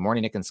Bucksbaum. Good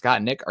morning, Nick and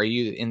Scott. Nick, are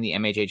you in the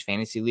MHH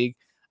Fantasy League?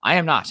 I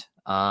am not.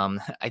 I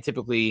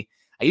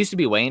used to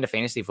be way into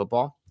fantasy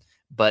football,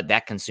 but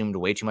that consumed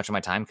way too much of my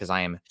time because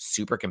I am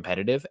super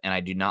competitive and I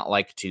do not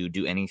like to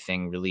do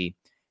anything really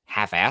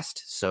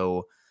half-assed.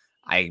 So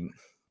I'm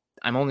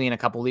only in a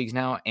couple leagues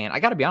now, and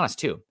I got to be honest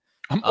too.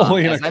 I'm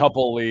only in a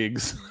couple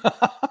leagues,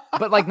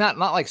 but like not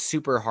like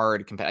super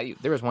hard.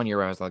 There was one year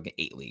where I was like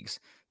 8 leagues,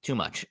 too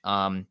much.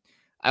 I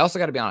also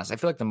got to be honest. I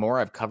feel like the more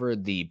I've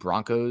covered the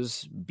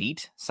Broncos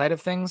beat side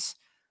of things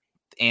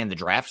and the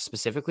draft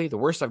specifically, the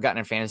worse I've gotten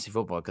in fantasy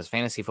football, because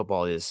fantasy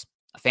football is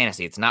a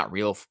fantasy. It's not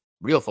real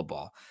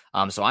football.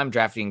 So I'm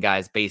drafting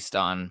guys based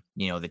on,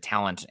 the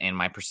talent and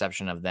my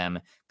perception of them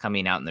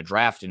coming out in the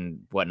draft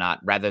and whatnot,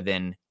 rather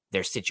than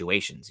their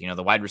situations.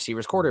 The wide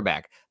receivers,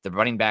 quarterback, the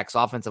running backs,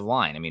 offensive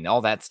line. I mean,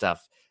 all that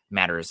stuff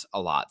matters a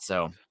lot.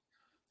 So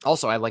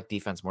also I like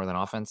defense more than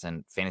offense,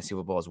 and fantasy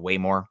football is way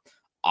more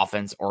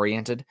offense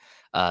oriented.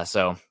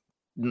 So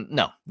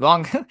no,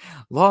 long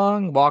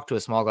walk to a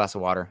small glass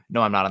of water.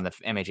 No, I'm not on the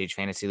MHH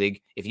Fantasy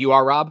League. If you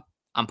are, Rob,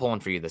 I'm pulling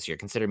for you this year.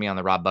 Consider me on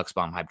the Rob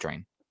Bucksbaum hype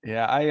train.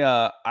 Yeah,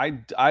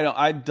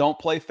 I don't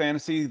play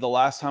fantasy. The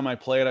last time I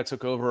played, I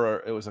took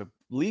over. It was a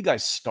league I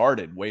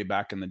started way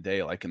back in the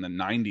day, like in the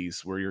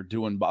 90s, where you're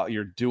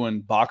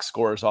doing box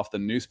scores off the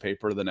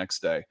newspaper the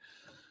next day.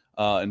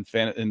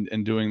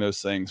 and doing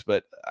those things.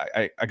 But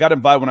I got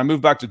invited when I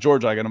moved back to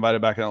Georgia. I got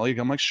invited back in the league.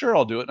 I'm like, sure,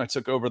 I'll do it. And I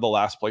took over the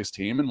last place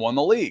team and won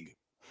the league.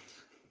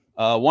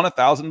 Won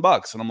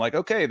 $1,000, and I'm like,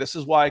 okay, this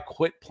is why I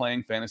quit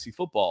playing fantasy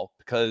football,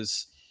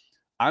 because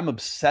I'm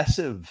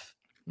obsessive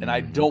and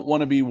I don't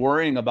want to be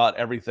worrying about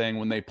everything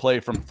when they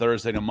play from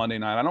Thursday to Monday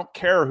night. I don't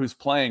care who's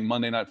playing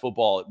Monday Night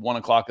Football at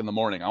 1:00 in the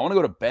morning. I want to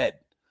go to bed.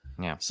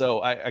 Yeah.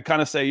 So I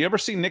kind of say, you ever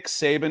see Nick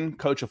Saban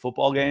coach a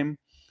football game?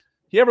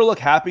 He ever look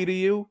happy to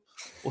you?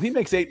 Well, he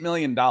makes $8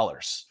 million.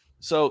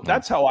 So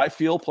that's how I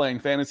feel playing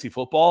fantasy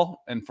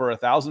football. And for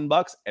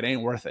 $1,000, it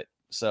ain't worth it.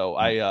 So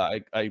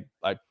I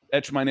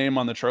etched my name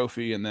on the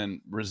trophy and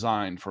then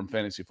resigned from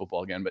fantasy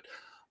football again. But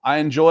I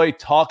enjoy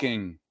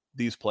talking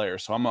these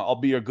players, so I'll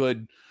be a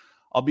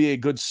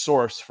good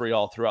source for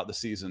y'all throughout the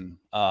season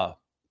about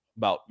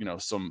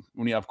some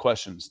when you have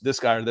questions, this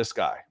guy or this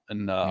guy,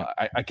 and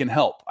I can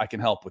help. I can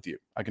help with you.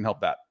 I can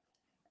help that.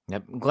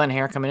 Yep. Glenn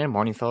Hare coming in.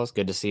 Morning, fellas.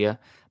 Good to see you.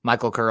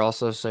 Michael Kerr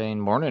also saying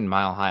morning,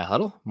 Mile High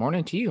Huddle.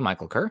 Morning to you,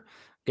 Michael Kerr.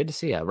 Good to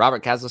see you.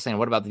 Robert Castle saying,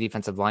 what about the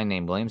defensive line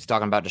name Williams?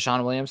 Talking about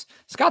Deshaun Williams.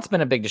 Scott's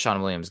been a big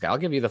Deshaun Williams guy. I'll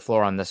give you the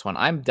floor on this one.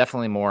 I'm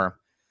definitely more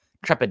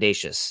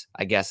trepidatious,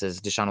 I guess, as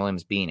Deshaun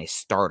Williams being a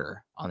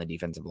starter on the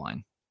defensive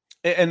line.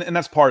 And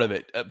that's part of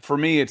it. For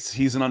me,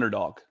 he's an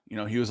underdog.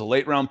 He was a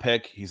late round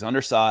pick. He's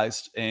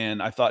undersized.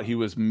 And I thought he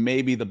was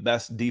maybe the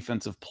best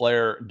defensive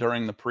player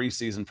during the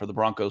preseason for the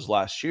Broncos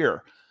last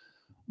year.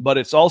 But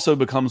it's also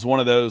becomes one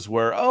of those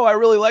where, oh, I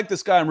really like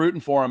this guy, I'm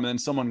rooting for him. And then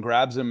someone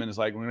grabs him and is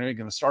like, we're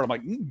going to start. I'm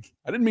like,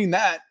 I didn't mean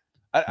that.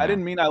 I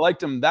didn't mean I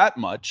liked him that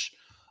much.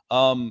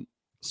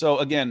 So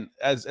again,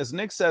 as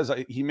Nick says,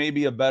 he may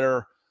be a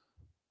better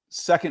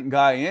second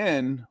guy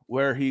in,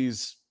 where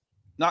he's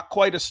not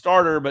quite a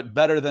starter, but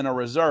better than a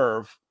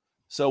reserve.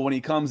 So when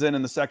he comes in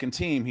the second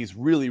team, he's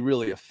really,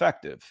 really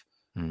effective.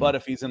 But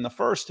if he's in the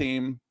first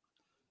team,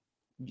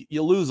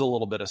 you lose a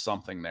little bit of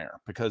something there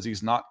because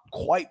he's not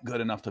quite good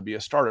enough to be a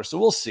starter. So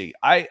we'll see.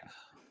 I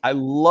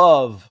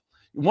love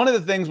one of the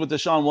things with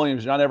Deshaun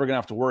Williams you're not ever going to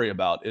have to worry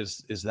about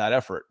is that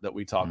effort that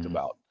we talked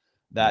about,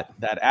 that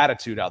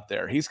attitude out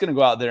there. He's going to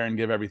go out there and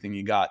give everything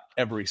he got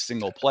every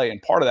single play.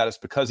 And part of that is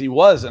because he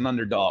was an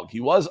underdog.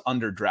 He was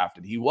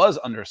underdrafted. He was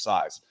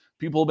undersized.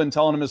 People have been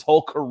telling him his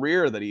whole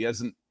career that he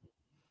isn't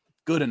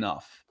good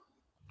enough.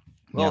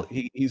 Well,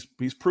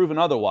 he's proven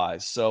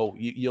otherwise. So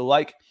you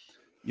like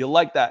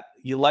that.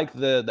 You like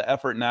the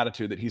effort and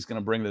attitude that he's going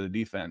to bring to the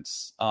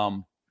defense.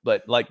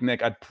 But like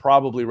Nick, I'd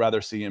probably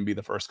rather see him be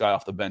the first guy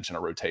off the bench in a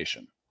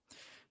rotation.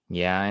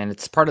 Yeah, and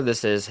it's part of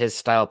this is his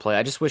style play.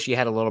 I just wish he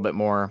had a little bit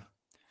more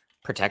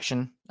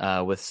protection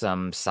with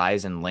some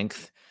size and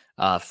length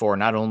for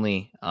not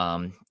only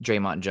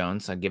Draymond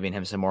Jones, giving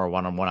him some more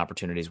one-on-one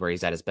opportunities where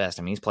he's at his best.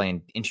 I mean, he's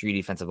playing interior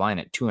defensive line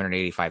at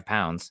 285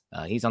 pounds.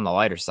 He's on the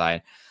lighter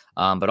side.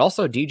 But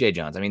also DJ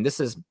Jones. I mean,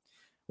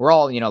 we're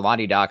all,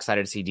 la-di-da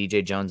excited to see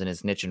DJ Jones in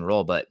his niche and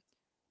role, but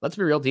let's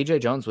be real, DJ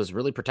Jones was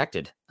really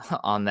protected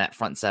on that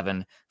front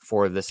seven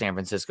for the San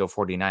Francisco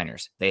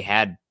 49ers. They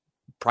had,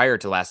 prior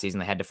to last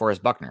season, they had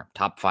DeForest Buckner,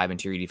 top 5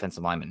 interior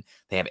defensive lineman.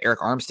 They have Eric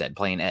Armstead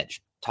playing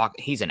edge.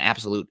 He's an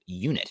absolute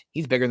unit.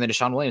 He's bigger than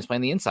Deshaun Williams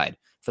playing the inside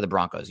for the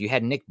Broncos. You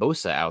had Nick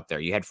Bosa out there.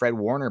 You had Fred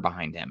Warner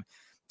behind him.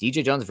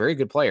 DJ Jones, very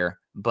good player,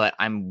 but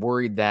I'm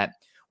worried that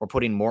we're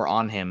putting more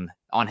on him,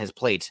 on his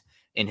plate,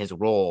 in his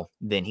role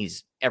than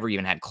he's ever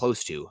even had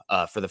close to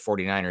for the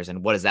 49ers.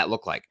 And what does that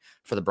look like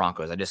for the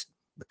Broncos?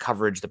 The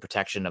coverage, the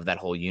protection of that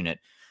whole unit.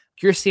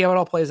 Curious to see how it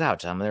all plays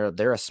out.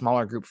 They're a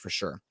smaller group for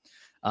sure.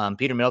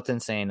 Peter Middleton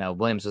saying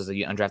Williams was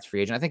the undrafted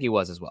free agent. I think he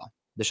was as well.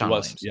 Deshaun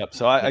Williams. Yep.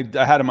 So I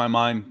had in my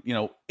mind,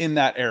 in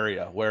that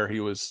area where he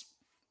was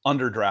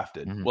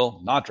underdrafted. Mm-hmm. Well,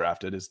 not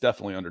drafted, is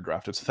definitely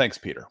underdrafted. So thanks,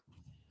 Peter.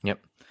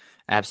 Yep.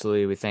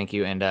 Absolutely. We thank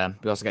you. And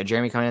we also got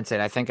Jeremy coming in and said,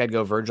 I think I'd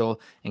go Virgil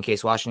in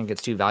case Washington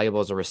gets too valuable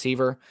as a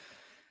receiver.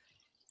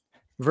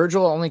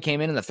 Virgil only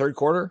came in the third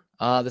quarter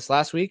this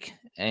last week.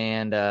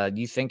 And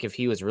you think if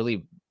he was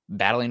really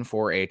battling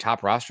for a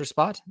top roster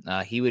spot,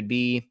 he would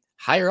be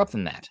higher up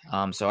than that.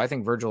 So I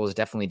think Virgil is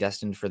definitely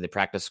destined for the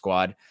practice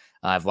squad.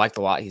 I've liked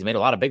a lot. He's made a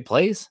lot of big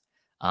plays.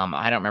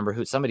 I don't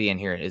remember somebody in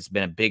here has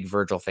been a big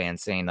Virgil fan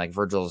saying like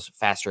Virgil's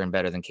faster and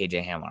better than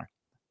KJ Hamler.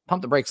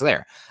 Pump the brakes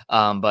there.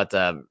 But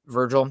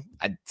Virgil,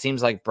 it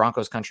seems like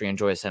Broncos country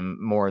enjoys him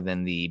more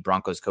than the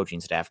Broncos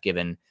coaching staff,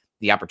 given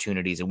the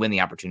opportunities and when the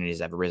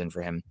opportunities have arisen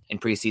for him in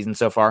preseason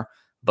so far.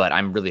 But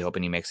I'm really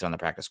hoping he makes it on the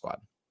practice squad.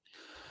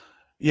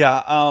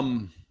 Yeah.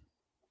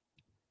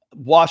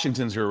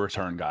 Washington's your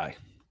return guy.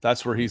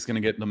 That's where he's going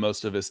to get the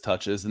most of his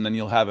touches. And then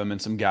you'll have him in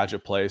some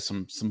gadget plays,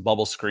 some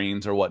bubble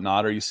screens or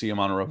whatnot, or you see him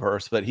on a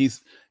reverse, but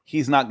he's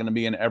not going to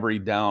be an every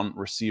down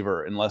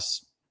receiver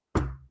unless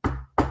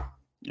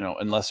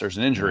there's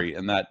an injury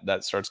and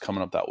that starts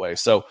coming up that way.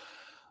 So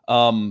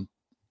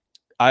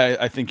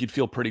I think you'd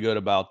feel pretty good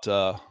about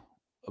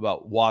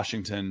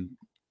Washington,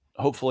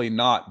 hopefully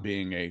not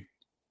being a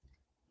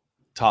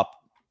top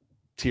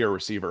tier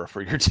receiver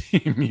for your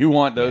team. You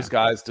want those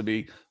guys to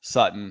be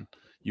Sutton.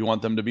 You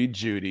want them to be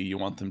Judy. You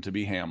want them to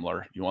be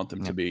Hamler. You want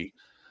them to be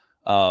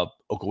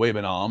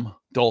Okwuegbunam,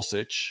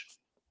 Dulcich,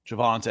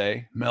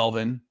 Javonte,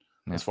 Melvin,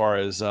 as far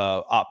as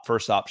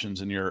first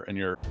options in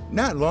your.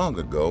 Not long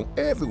ago,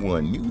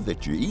 everyone knew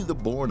that you're either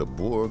born a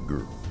boy or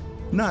girl.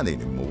 Not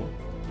anymore.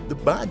 The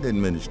Biden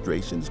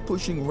administration is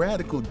pushing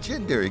radical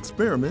gender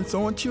experiments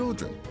on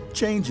children,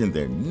 changing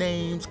their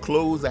names,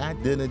 clothes,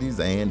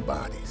 identities, and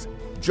bodies.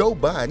 Joe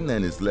Biden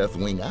and his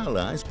left-wing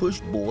allies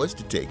push boys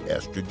to take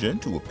estrogen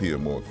to appear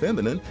more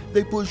feminine.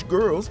 They push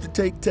girls to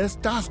take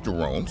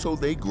testosterone so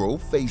they grow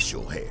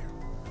facial hair.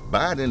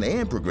 Biden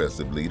and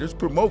progressive leaders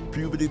promote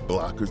puberty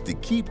blockers to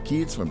keep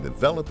kids from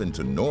developing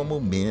to normal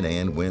men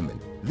and women.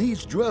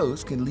 These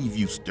drugs can leave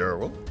you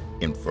sterile,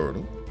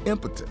 infertile,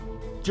 impotent.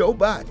 Joe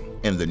Biden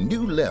and the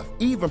new left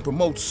even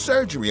promotes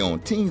surgery on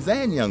teens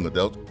and young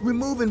adults,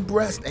 removing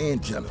breast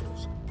and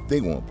genitals.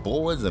 They want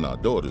boys in our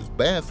daughters'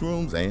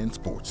 bathrooms and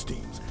sports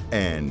teams.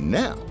 And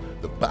now,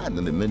 the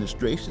Biden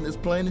administration is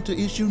planning to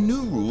issue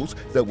new rules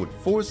that would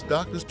force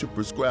doctors to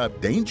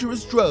prescribe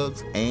dangerous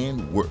drugs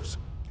and worse.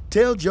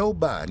 Tell Joe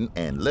Biden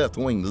and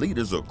left-wing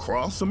leaders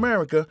across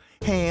America,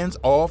 hands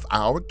off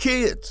our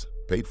kids.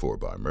 Paid for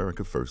by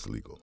America First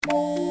Legal.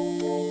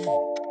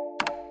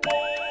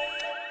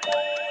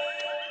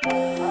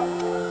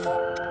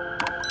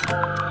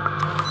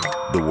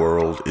 The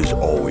world is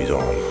always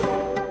on.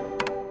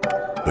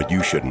 But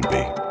you shouldn't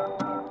be.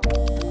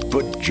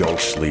 Put junk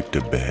sleep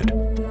to bed.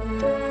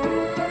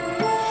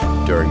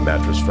 During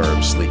Mattress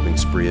Firm's Sleeping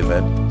Spree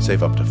event,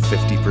 save up to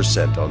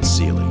 50% on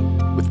Sealy,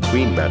 with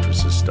queen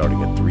mattresses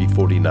starting at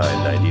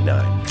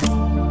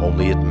 $349.99.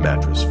 Only at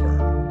Mattress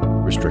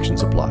Firm.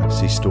 Restrictions apply.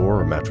 See store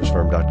or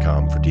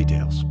mattressfirm.com for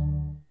details.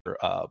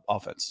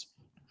 Offense.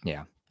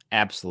 Yeah,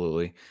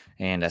 absolutely.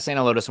 And saying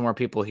hello to some more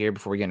people here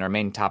before we get into our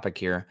main topic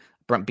here.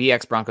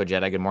 BX Bronco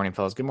Jedi, good morning,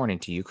 fellas. Good morning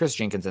to you. Chris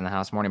Jenkins in the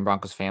house. Morning,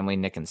 Broncos family.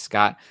 Nick and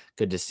Scott,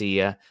 good to see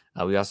you.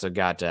 We also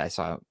got, I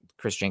saw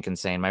Chris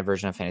Jenkins saying, my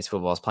version of fantasy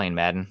football is playing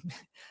Madden.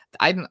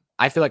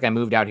 I feel like I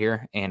moved out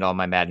here and all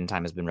my Madden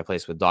time has been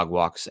replaced with dog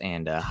walks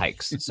and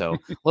hikes. So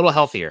a little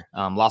healthier.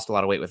 Lost a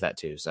lot of weight with that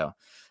too. So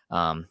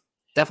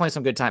definitely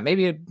some good time.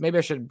 Maybe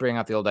I should bring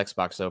out the old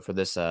Xbox though for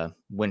this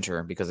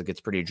winter because it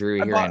gets pretty dreary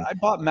here. I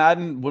bought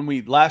Madden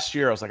last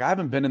year. I was like, I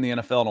haven't been in the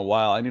NFL in a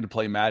while. I need to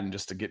play Madden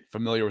just to get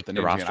familiar with the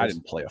names. I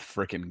didn't play a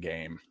freaking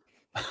game.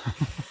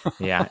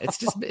 Yeah,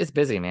 it's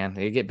busy, man.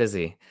 You get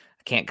busy.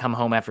 I can't come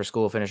home after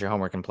school, finish your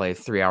homework, and play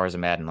 3 hours of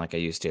Madden like I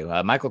used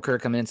to. Michael Kerr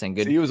coming in saying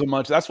good. He was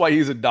that's why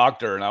he's a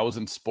doctor and I was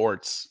in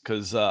sports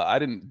because I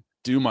didn't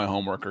do my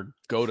homework or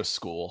go to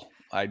school.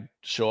 I'd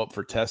show up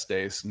for test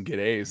days and get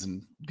A's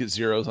and get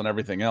zeros on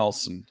everything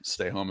else and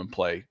stay home and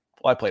play.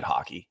 Well, I played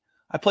hockey.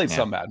 I played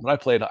some Madden,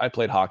 but I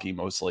played hockey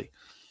mostly.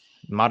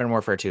 Modern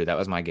Warfare 2, that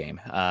was my game.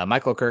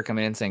 Michael Kerr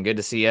coming in saying, good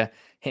to see you.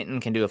 Hinton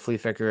can do a flea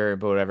flicker or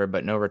whatever,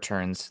 but no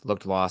returns.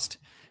 Looked lost.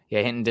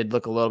 Yeah, Hinton did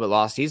look a little bit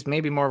lost. He's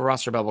maybe more of a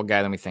roster bubble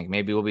guy than we think.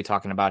 Maybe we'll be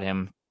talking about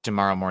him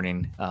tomorrow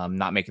morning,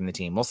 not making the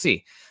team. We'll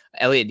see.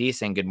 Elliot D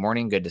saying, good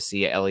morning. Good to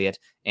see you, Elliot.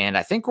 And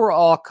I think we're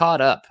all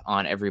caught up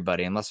on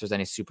everybody, unless there's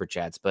any super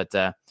chats. But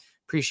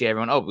appreciate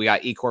everyone. Oh, we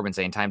got E. Corbin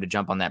saying, time to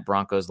jump on that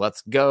Broncos.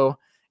 Let's go.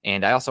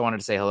 And I also wanted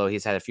to say hello.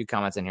 He's had a few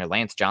comments in here.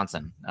 Lance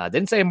Johnson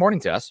didn't say morning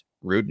to us.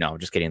 Rude. No,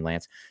 just kidding,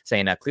 Lance.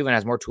 Saying Cleveland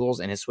has more tools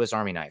in his Swiss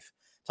Army knife.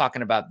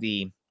 Talking about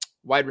the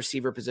wide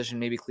receiver position,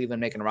 maybe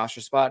Cleveland making a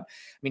roster spot.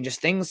 I mean, just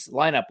things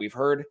line up. We've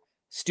heard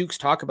Stooks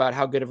talk about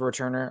how good of a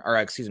returner,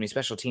 or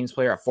special teams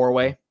player, a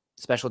four-way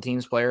special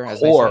teams player.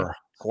 As core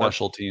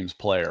special teams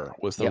player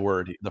was the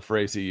word, the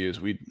phrase he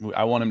used.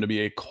 I want him to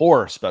be a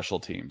core special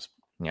teams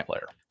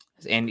player.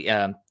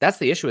 And that's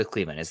the issue with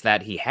Cleveland is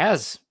that he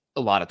has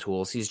a lot of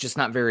tools. He's just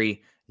not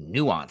very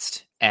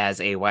nuanced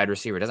as a wide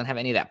receiver. Doesn't have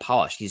any of that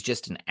polish. He's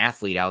just an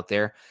athlete out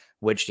there,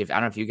 which I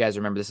don't know if you guys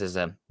remember, this is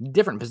a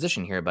different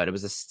position here, but it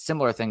was a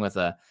similar thing with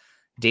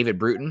David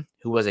Bruton,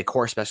 who was a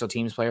core special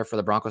teams player for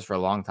the Broncos for a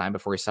long time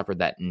before he suffered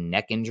that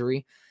neck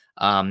injury.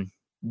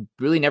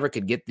 Really never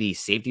could get the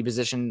safety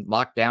position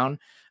locked down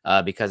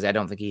because I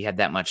don't think he had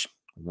that much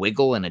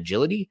wiggle and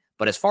agility.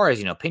 But as far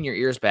as, pin your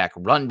ears back,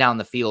 run down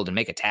the field and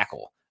make a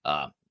tackle,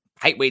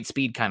 height, weight,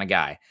 speed kind of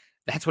guy,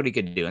 that's what he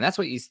could do. And that's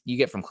what you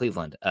get from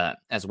Cleveland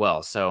as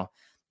well. So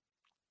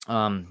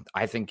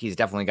I think he's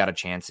definitely got a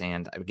chance.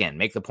 And again,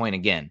 make the point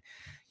again,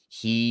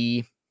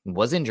 he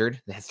was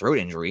injured, the throat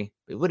injury.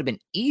 It would have been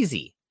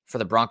easy for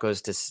the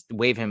Broncos to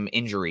waive him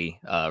injury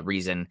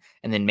reason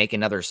and then make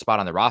another spot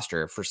on the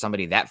roster for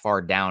somebody that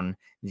far down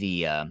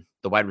the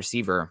wide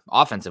receiver,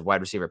 offensive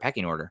wide receiver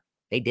pecking order.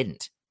 They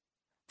didn't.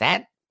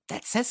 That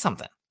says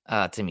something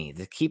to me,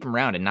 to keep him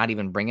around and not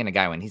even bring in a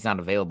guy when he's not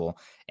available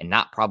and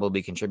not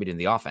probably contributing to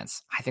the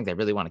offense. I think they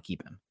really want to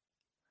keep him.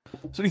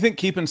 So do you think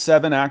keeping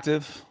 7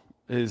 active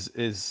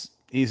is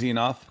easy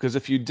enough? Because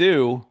if you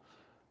do,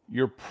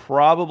 you're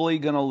probably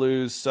going to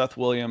lose Seth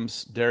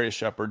Williams, Darius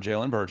Shepard,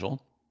 Jalen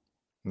Virgil.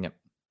 Yep.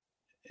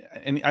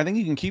 And I think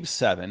you can keep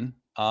 7.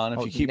 And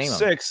if you keep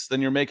 6,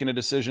 then you're making a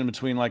decision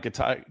between like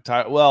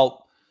a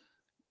well,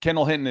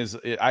 Kendall Hinton is,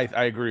 I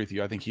agree with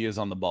you. I think he is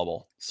on the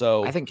bubble.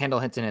 So I think Kendall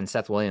Hinton and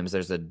Seth Williams,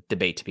 there's a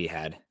debate to be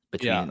had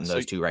between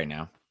those two right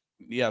now.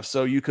 Yeah,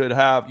 so you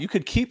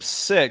could keep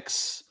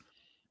 6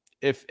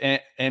 if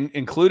and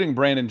including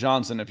Brandon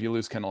Johnson if you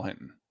lose Kendall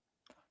Hinton.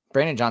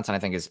 Brandon Johnson, I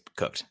think, is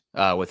cooked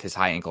with his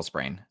high ankle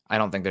sprain. I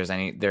don't think there's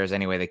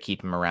any way they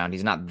keep him around.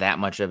 He's not that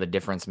much of a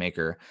difference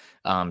maker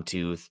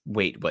to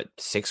wait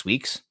 6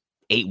 weeks,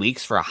 8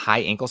 weeks for a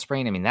high ankle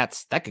sprain. I mean,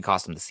 that could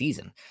cost him the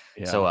season.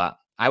 Yeah. So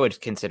I would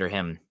consider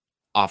him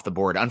off the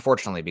board,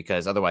 unfortunately,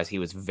 because otherwise he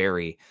was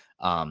very,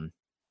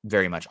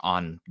 very much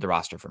on the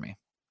roster for me.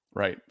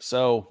 Right.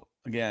 So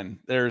again,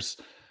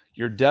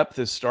 your depth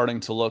is starting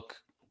to look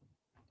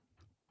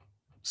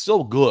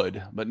still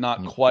good, but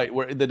not quite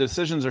where the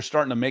decisions are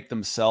starting to make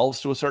themselves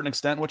to a certain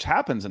extent, which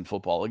happens in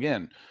football.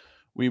 Again,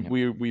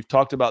 we've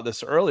talked about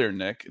this earlier,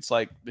 Nick. It's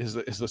like, is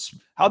this,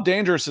 how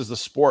dangerous is the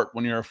sport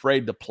when you're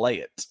afraid to play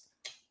it?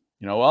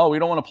 Well, we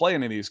don't want to play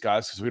any of these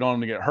guys because we don't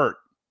want them to get hurt.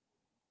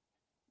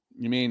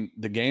 You mean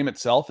the game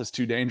itself is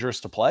too dangerous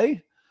to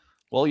play?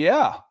 Well,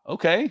 yeah.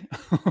 Okay.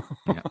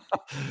 Yeah.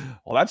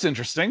 Well, that's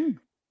interesting.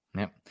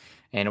 Yep.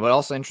 And what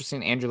also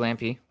interesting, Andrew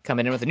Lampy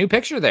coming in with a new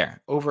picture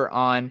there over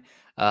on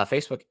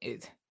Facebook.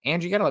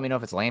 Andrew, you got to let me know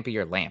if it's Lampy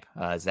or Lamp.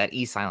 Is that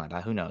E silent?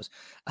 Who knows?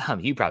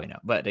 You probably know.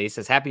 But he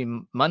says, happy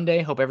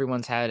Monday. Hope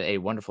everyone's had a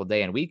wonderful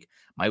day and week.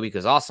 My week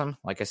was awesome.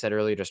 Like I said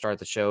earlier to start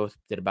the show,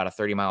 did about a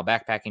 30-mile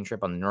backpacking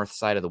trip on the north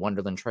side of the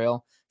Wonderland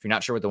Trail. If you're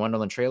not sure what the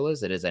Wonderland Trail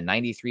is, it is a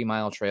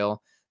 93-mile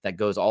trail that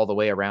goes all the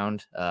way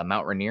around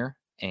Mount Rainier.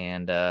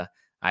 And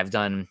I've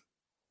done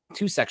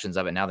 2 sections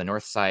of it now, the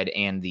north side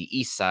and the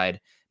east side.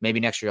 Maybe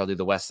next year I'll do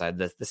the west side.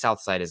 The south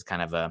side is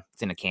kind of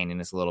it's in a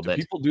canyon. It's a little bit.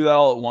 People do that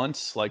all at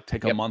once, like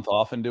take a month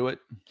off and do it?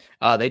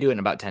 They do it in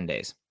about 10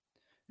 days.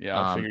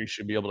 Yeah, I figure you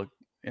should be able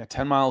to,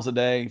 10 miles a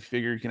day.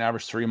 Figure you can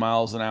average 3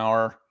 miles an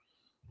hour.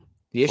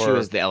 The issue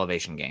is the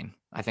elevation gain.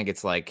 I think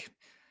it's like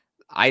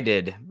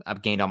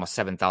I've gained almost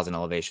 7,000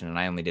 elevation and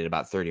I only did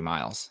about 30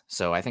 miles.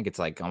 So I think it's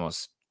like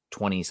almost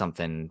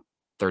 20-something,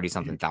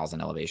 30-something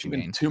thousand elevation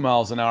gain. 2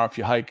 miles an hour if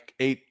you hike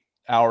 8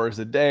 hours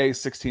a day,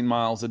 16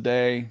 miles a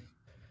day.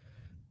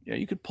 Yeah,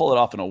 you could pull it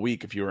off in a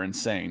week if you were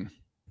insane.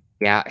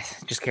 Yeah,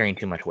 just carrying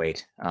too much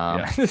weight.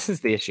 This is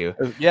the issue.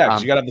 Yeah,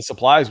 because you got to have the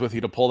supplies with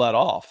you to pull that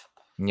off.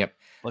 Yep.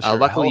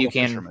 Luckily,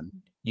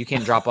 you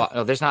can drop off.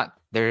 Oh,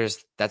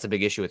 that's a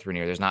big issue with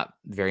Rainier. There's not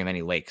very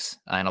many lakes,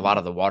 and a lot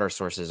of the water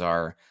sources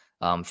are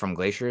from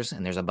glaciers,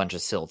 and there's a bunch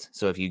of silt.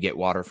 So if you get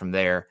water from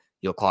there,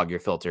 you'll clog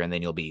your filter, and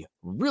then you'll be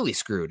really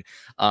screwed.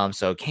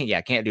 So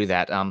can't do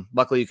that.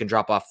 Luckily, you can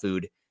drop off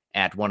food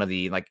at one of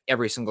the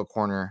every single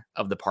corner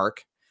of the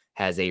park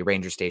has a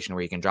ranger station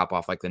where you can drop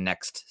off the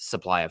next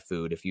supply of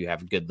food if you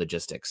have good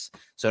logistics.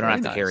 So I don't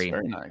have to carry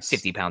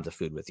 50 pounds of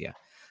food with you.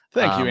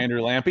 Thank you,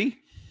 Andrew Lampy.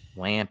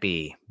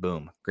 Lampy.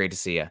 Boom. Great to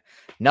see you.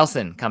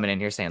 Nelson coming in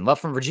here saying, love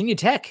from Virginia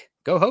Tech.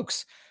 Go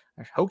Hokies.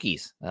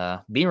 Hokies.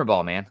 Beamer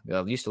ball, man.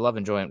 I used to love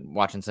enjoying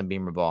watching some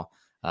Beamer ball.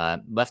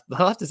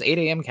 Left his 8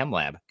 a.m. chem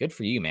lab. Good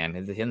for you, man.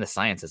 In the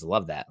sciences.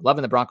 Love that.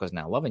 Loving the Broncos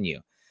now. Loving you.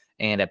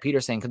 And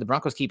Peter saying, could the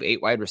Broncos keep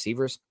 8 wide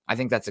receivers? I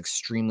think that's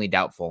extremely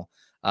doubtful,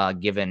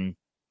 given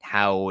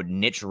how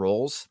niche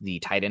roles the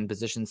tight end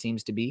position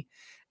seems to be.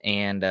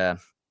 And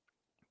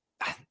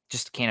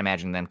just can't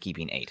imagine them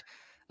keeping 8.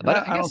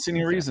 But I don't see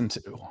any reason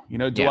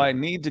to. Do I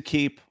need to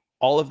keep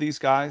all of these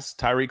guys?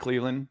 Tyree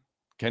Cleveland,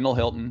 Kendall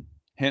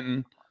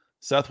Hinton,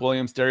 Seth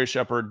Williams, Darius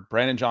Shepard,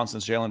 Brandon Johnson,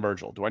 Jalen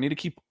Virgil. Do I need to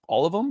keep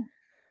all of them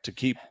to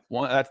keep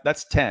one?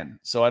 That's 10.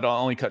 So I'd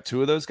only cut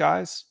 2 of those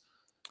guys.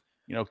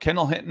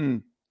 Kendall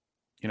Hinton,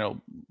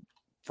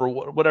 for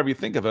whatever you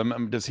think of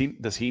him, does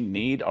he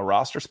need a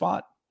roster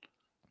spot?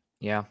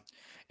 Yeah.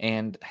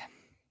 And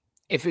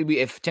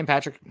if Tim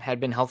Patrick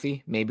had been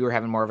healthy, maybe we're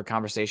having more of a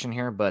conversation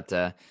here, but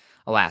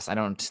alas, I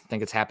don't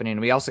think it's happening.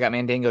 We also got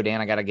Mandingo Dan.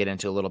 I got to get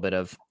into a little bit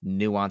of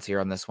nuance here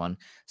on this one,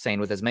 saying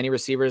with as many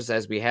receivers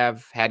as we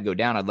have had go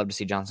down, I'd love to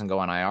see Johnson go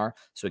on IR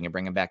so we can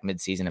bring him back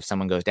midseason if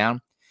someone goes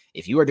down.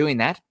 If you are doing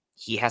that,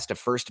 he has to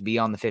first be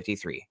on the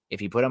 53.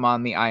 If you put him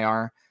on the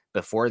IR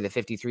before the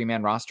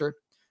 53-man roster,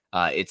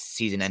 it's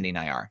season-ending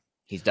IR.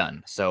 He's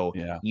done. So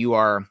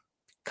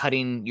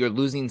you're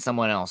losing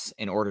someone else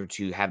in order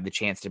to have the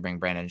chance to bring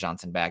Brandon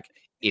Johnson back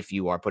if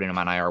you are putting him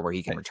on IR where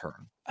he can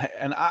return.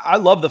 And I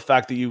love the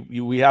fact that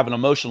we have an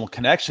emotional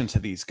connection to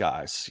these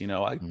guys.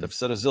 I've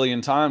said a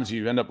zillion times,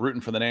 you end up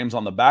rooting for the names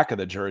on the back of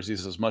the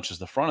jerseys as much as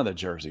the front of the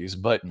jerseys.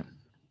 But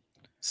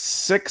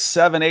 6,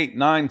 7, 8,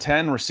 9,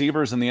 10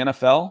 receivers in the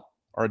NFL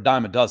are a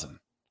dime a dozen.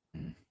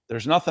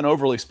 There's nothing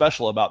overly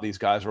special about these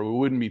guys, or we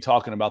wouldn't be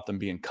talking about them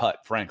being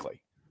cut,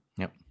 frankly.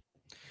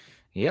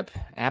 Yep,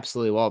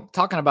 absolutely. Well,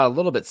 talking about a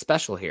little bit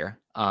special here,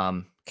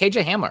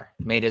 KJ Hamler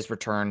made his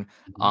return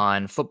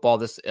on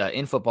football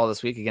in football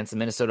this week against the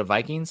Minnesota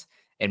Vikings.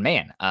 And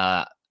man,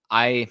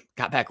 I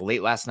got back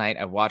late last night.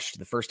 I watched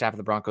the first half of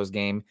the Broncos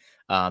game.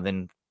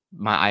 Then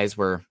my eyes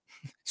were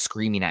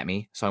screaming at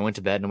me, so I went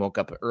to bed and woke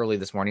up early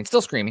this morning,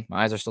 still screaming.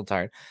 My eyes are still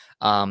tired.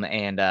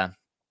 And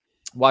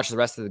watched the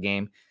rest of the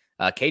game.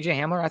 KJ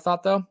Hamler, I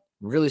thought though,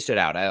 really stood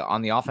out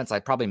on the offense. I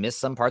probably missed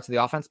some parts of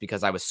the offense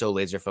because I was so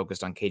laser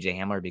focused on KJ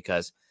Hamler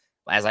because,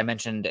 as I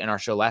mentioned in our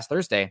show last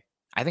Thursday,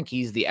 I think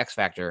he's the X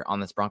factor on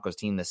this Broncos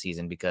team this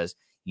season because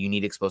you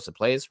need explosive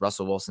plays.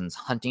 Russell Wilson's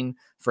hunting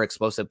for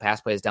explosive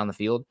pass plays down the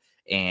field,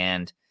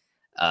 and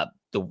the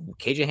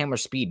KJ Hamler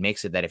speed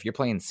makes it that if you're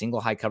playing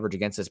single high coverage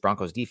against this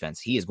Broncos defense,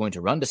 he is going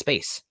to run to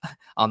space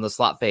on the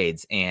slot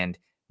fades and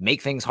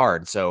make things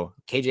hard. So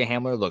KJ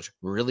Hamler looked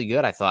really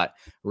good. I thought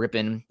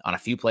Rypien on a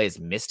few plays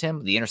missed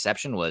him. The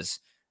interception was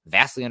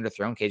vastly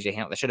underthrown. KJ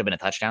Hamler, that should have been a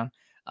touchdown.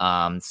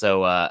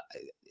 KJ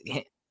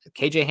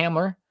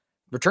Hamler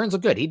returns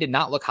look good. He did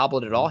not look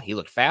hobbled at all. He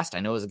looked fast.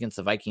 I know it was against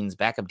the Vikings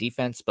backup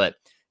defense, but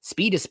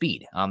speed is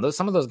speed.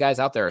 Some of those guys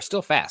out there are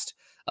still fast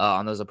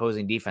on those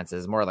opposing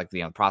defenses, more like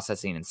the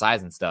processing and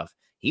size and stuff.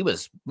 He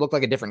looked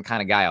like a different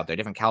kind of guy out there,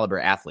 different caliber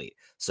athlete.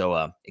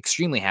 So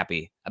extremely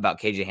happy about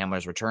KJ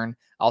Hamler's return.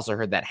 Also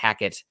heard that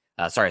Hackett,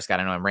 sorry, Scott,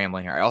 I know I'm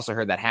rambling here. I also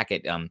heard that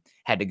Hackett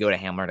had to go to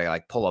Hamler to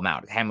like pull him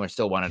out. Hamler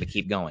still wanted to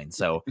keep going.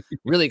 So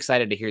really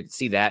excited to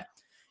see that.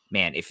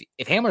 Man, if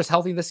Hamler's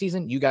healthy this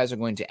season, you guys are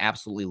going to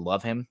absolutely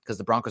love him because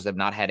the Broncos have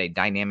not had a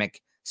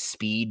dynamic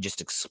speed, just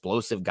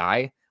explosive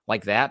guy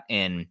like that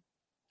in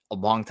a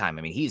long time.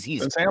 I mean, he's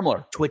since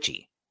Hamler.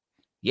 Twitchy.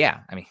 Yeah.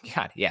 I mean,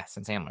 God, yeah,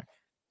 since Hamler.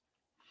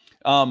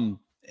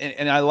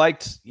 And I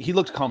liked, he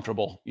looked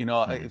comfortable,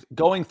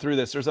 going through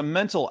this. There's a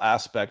mental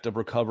aspect of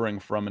recovering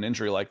from an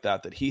injury like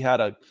that he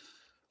had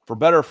for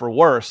better or for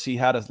worse, he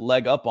had a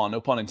leg up on, no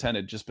pun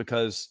intended, just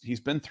because he's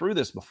been through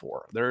this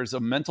before. There's a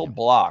mental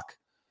block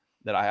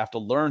that I have to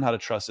learn how to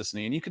trust this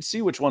knee. And you could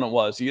see which one it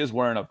was. He is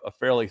wearing a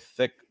fairly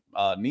thick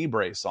knee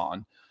brace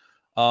on.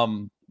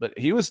 But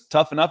he was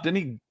tough enough.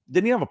 Didn't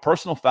he have a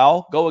personal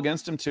foul go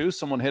against him too?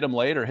 Someone hit him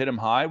late or hit him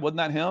high. Wasn't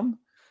that him?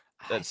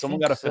 That someone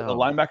got a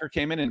linebacker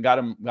came in and got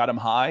him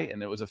high,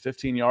 and it was a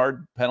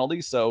 15-yard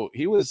penalty. So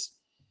he was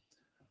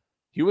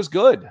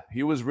good.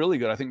 He was really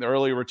good. I think the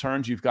early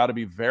returns you've got to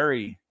be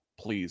very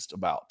pleased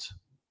about.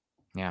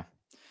 Yeah.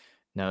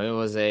 No, it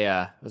was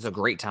a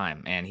great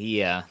time, and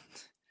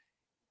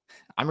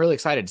I'm really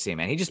excited to see him,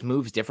 man. He just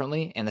moves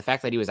differently, and the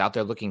fact that he was out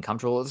there looking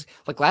comfortable is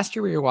like last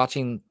year we were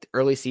watching the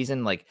early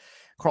season, like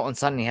Courtland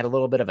Sutton, he had a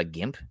little bit of a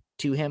gimp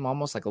to him,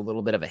 almost like a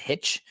little bit of a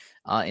hitch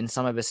in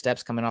some of his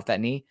steps coming off that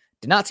knee.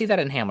 Did not see that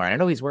in Hamler. And I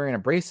know he's wearing a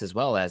brace as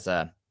well as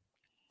who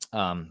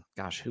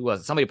was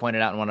it? Somebody pointed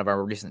out in one of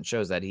our recent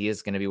shows that he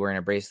is going to be wearing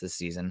a brace this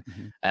season,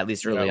 at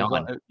least early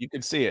on. You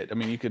could see it. I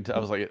mean, I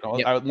was like,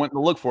 I went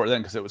to look for it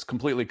then because it was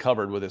completely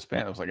covered with his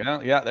pants. I was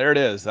like, yeah, there it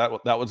is.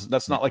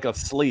 That's not like a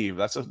sleeve.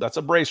 That's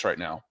a brace right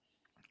now.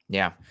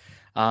 Yeah.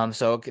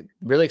 So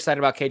really excited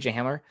about KJ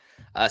Hamler.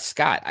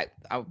 Scott,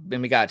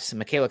 and we got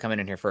Michaela coming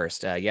in here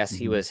first. Yes,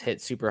 he was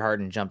hit super hard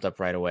and jumped up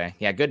right away.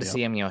 Yeah, good to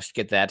see him,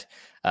 get that,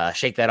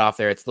 shake that off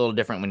there. It's a little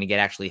different when you get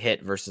actually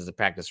hit versus the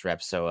practice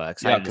reps. So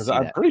excited to see that.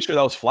 I'm pretty sure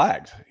that was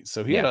flagged.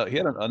 So he had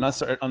an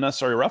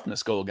unnecessary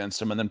roughness go against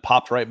him and then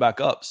popped right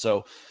back up.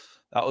 So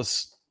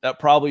that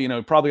probably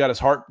got his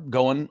heart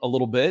going a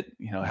little bit,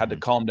 had to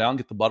calm down,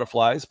 get the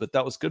butterflies, but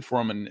that was good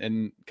for him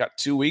and got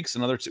 2 weeks,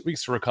 another 2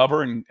 weeks to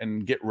recover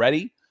and get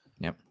ready.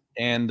 Yep.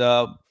 And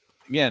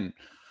again,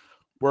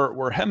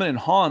 we're hemming and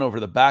hawing over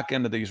the back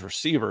end of these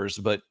receivers,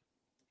 but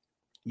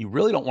you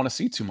really don't want to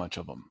see too much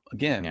of them.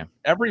 Again,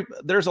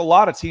 there's a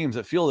lot of teams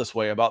that feel this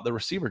way about the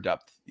receiver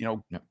depth.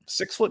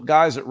 6 foot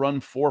guys that run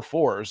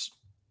 4.4s,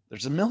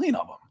 there's a million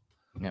of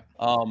them.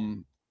 Yeah.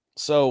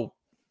 So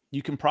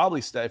you can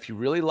probably if you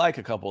really like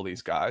a couple of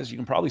these guys, you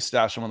can probably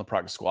stash them on the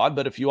practice squad.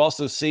 But if you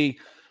also see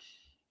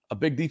a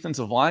big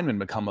defensive lineman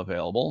become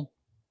available,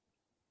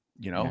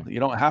 you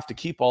don't have to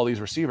keep all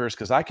these receivers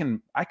because I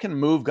can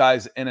move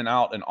guys in and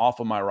out and off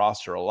of my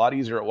roster a lot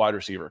easier at wide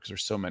receiver because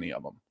there's so many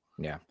of them.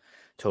 Yeah,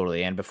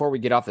 totally. And before we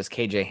get off this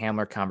KJ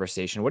Hamler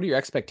conversation, what are your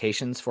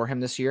expectations for him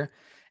this year?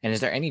 And is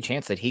there any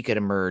chance that he could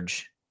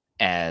emerge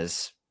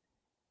as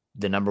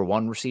the number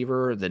 1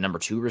 receiver, the number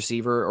 2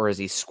 receiver, or is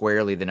he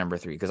squarely the number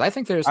 3? Because I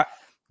think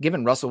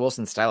given Russell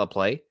Wilson's style of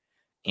play,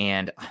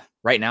 and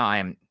right now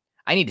I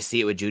need to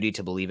see it with Jeudy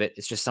to believe it.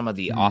 It's just some of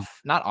the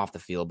not off the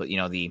field, but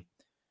the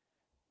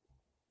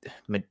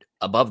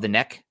above the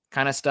neck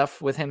kind of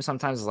stuff with him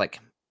sometimes is like,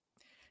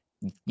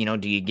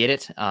 do you get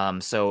it?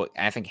 So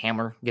I think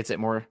Hamler gets it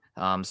more.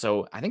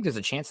 So I think there's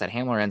a chance that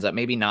Hamler ends up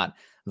maybe not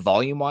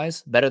volume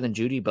wise better than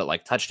Jeudy, but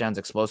like touchdowns,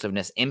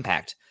 explosiveness,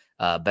 impact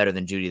better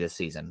than Jeudy this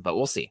season, but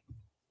we'll see.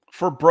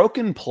 For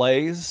broken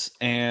plays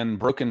and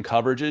broken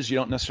coverages, you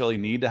don't necessarily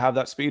need to have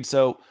that speed.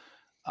 So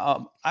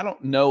I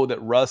don't know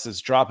that Russ is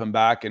dropping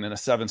back and in a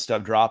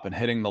 7-step drop and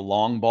hitting the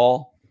long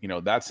ball.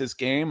 That's his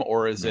game,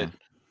 or is it,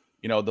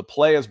 the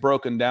play is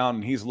broken down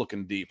and he's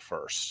looking deep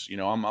first.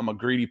 I'm a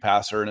greedy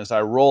passer. And as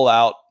I roll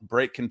out,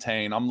 break,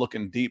 contain, I'm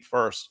looking deep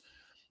first.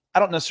 I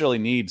don't necessarily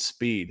need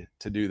speed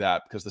to do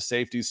that because the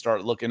safeties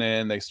start looking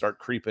in, they start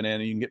creeping in,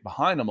 and you can get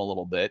behind them a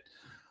little bit.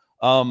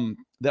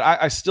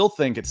 I still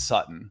think it's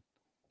Sutton.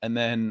 And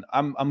then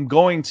I'm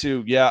going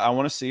to, I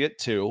want to see it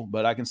too,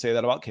 but I can say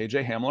that about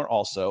KJ Hamler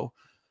also.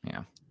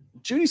 Yeah.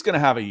 Jeudy's going to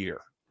have a year.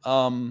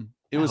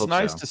 It was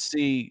nice to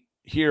see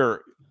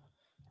here.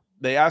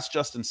 They asked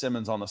Justin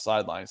Simmons on the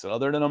sideline. Said,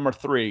 other than number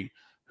 3,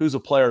 who's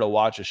a player to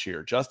watch this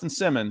year? Justin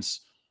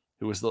Simmons,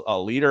 who was a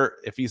leader.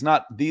 If he's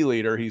not the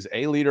leader, he's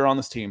a leader on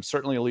this team,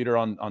 certainly a leader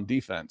on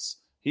defense.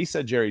 He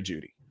said Jerry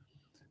Jeudy.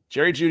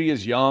 Jerry Jeudy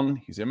is young.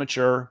 He's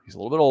immature. He's a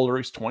little bit older.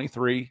 He's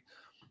 23.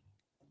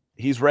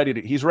 He's ready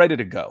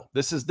to go.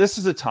 This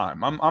is a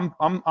time.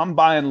 I'm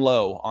buying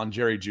low on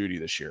Jerry Jeudy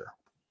this year.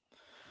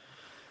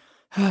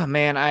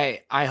 Man,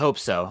 I hope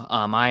so.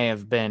 I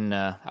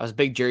was a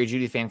big Jerry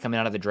Jeudy fan coming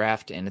out of the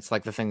draft, and it's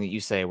like the thing that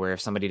you say, where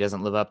if somebody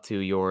doesn't live up to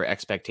your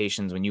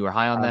expectations when you were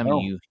high on them,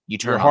 you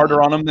turn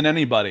harder on them than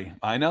anybody.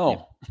 I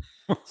know.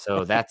 Yeah.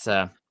 So that's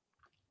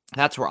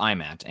where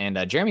I'm at. And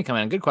Jeremy,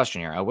 coming in, good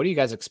question here. What do you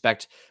guys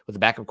expect with the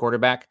backup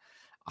quarterback?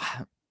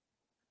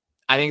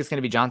 I think it's going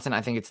to be Johnson.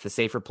 I think it's the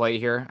safer play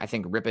here. I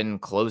think Rypien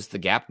closed the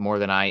gap more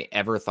than I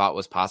ever thought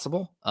was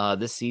possible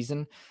this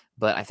season.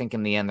 But I think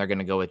in the end, they're going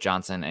to go with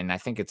Johnson. And I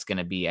think it's going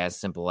to be as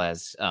simple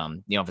as,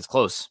 if it's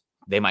close,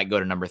 they might go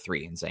to number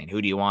 3 and saying,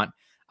 who do you want?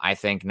 I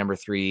think number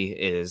 3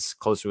 is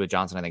closer with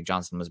Johnson. I think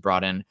Johnson was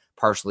brought in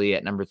partially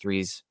at number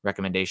 3's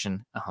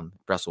recommendation.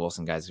 Russell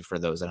Wilson, guys, for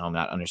those at home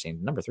not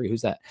understanding, number 3,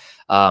 who's that?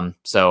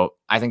 So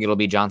I think it'll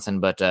be Johnson,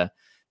 but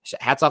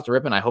hats off to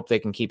Rypien. I hope they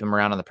can keep him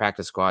around on the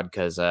practice squad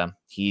because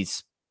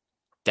he's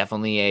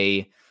definitely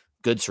a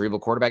good cerebral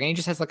quarterback, and he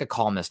just has like a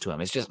calmness to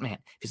him. It's just, man, if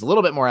he's a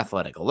little bit more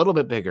athletic, a little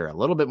bit bigger, a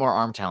little bit more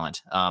arm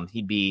talent,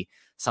 he'd be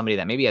somebody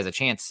that maybe has a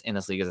chance in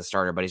this league as a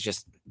starter, but he's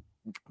just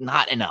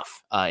not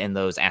enough in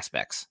those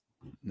aspects.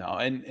 No,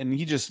 and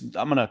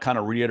I'm going to kind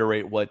of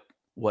reiterate what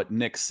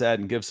Nick said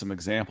and give some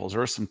examples.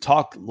 There was some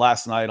talk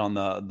last night on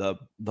the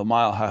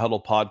Mile High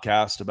Huddle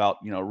podcast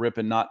about,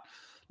 Rypien not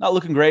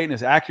looking great, and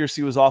his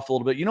accuracy was off a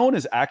little bit. You know when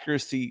his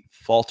accuracy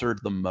faltered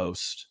the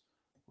most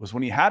was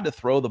when he had to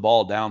throw the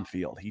ball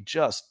downfield. He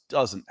just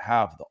doesn't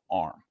have the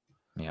arm.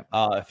 Yeah.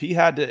 If he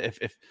had to,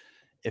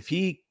 if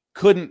he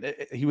couldn't,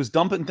 he was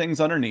dumping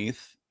things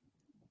underneath,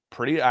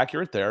 pretty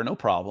accurate there, no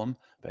problem.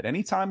 But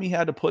anytime he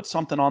had to put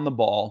something on the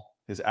ball,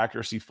 his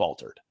accuracy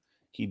faltered.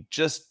 He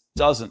just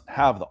doesn't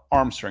have the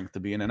arm strength to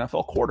be an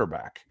NFL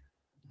quarterback.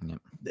 Yep.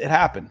 It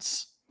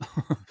happens.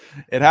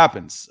 It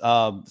happens.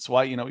 That's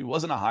why, he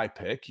wasn't a high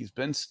pick. He's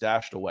been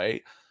stashed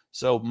away.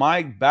 So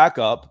my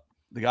backup,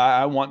 the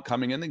guy I want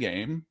coming in the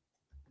game,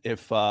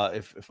 if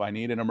I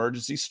need an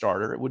emergency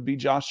starter, it would be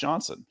Josh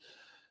Johnson.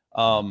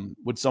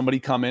 Would somebody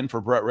come in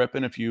for Brett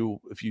Rypien if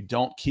you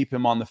don't keep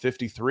him on the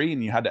 53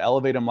 and you had to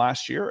elevate him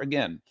last year?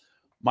 Again,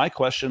 my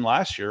question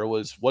last year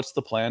was, what's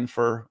the plan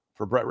for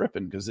Brett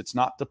Rypien? Because it's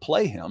not to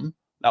play him.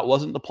 That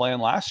wasn't the plan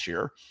last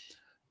year.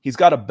 He's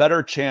got a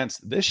better chance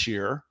this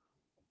year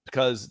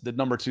because the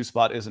number 2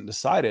 spot isn't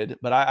decided.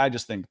 But I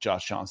just think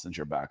Josh Johnson's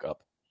your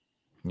backup.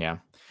 Yeah.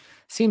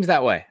 Seems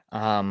that way.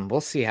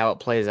 We'll see how it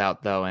plays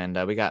out, though. And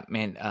we got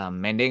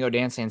Mandango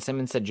Dan saying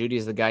Simmons said Jeudy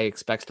is the guy he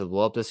expects to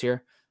blow up this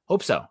year.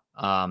 Hope so.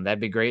 That'd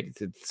be great.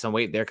 Some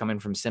weight there coming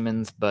from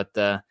Simmons, but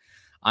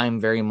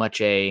I'm very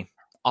much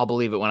I'll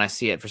believe it when I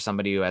see it for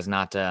somebody who has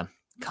not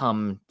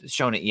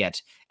shown it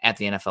yet at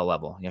the NFL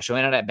level.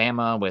 Showing it at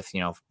Bama with,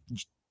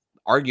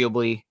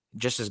 arguably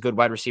just as good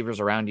wide receivers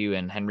around you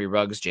and Henry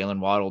Ruggs, Jalen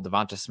Waddle,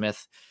 Devonta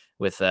Smith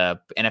with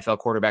NFL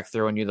quarterback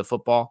throwing you the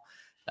football.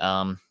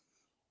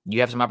 You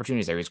have some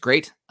opportunities there. He's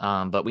great,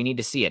 but we need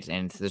to see it.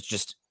 And there's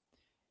just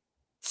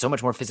so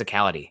much more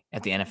physicality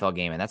at the NFL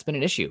game, and that's been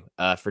an issue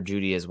for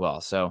Jeudy as well.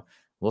 So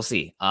we'll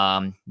see.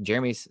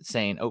 Jeremy's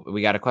saying,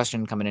 we got a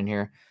question coming in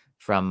here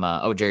from,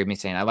 Jeremy's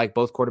saying, I like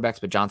both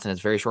quarterbacks, but Johnson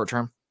is very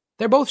short-term.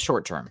 They're both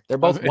short-term. They're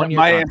both 1 year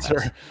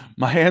contracts.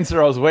 My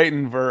answer, I was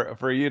waiting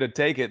for you to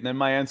take it. And then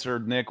my answer,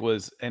 Nick,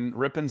 was, and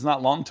Rypien's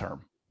not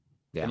long-term,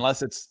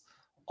 unless it's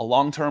a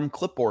long-term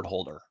clipboard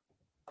holder.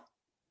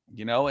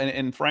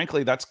 And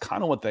frankly, that's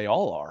kind of what they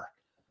all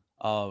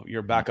are.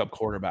 Your backup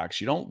quarterbacks.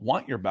 You don't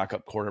want your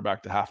backup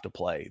quarterback to have to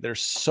play.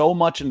 There's so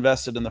much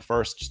invested in the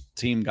first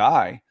team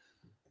guy.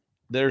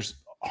 There's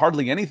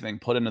hardly anything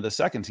put into the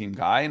second team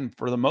guy. And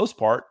for the most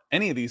part,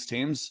 any of these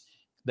teams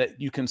that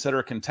you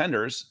consider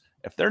contenders,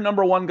 if their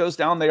number 1 goes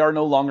down, they are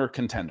no longer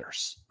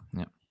contenders.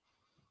 Yeah.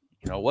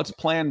 What's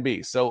plan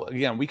B? So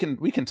again, we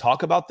can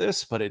talk about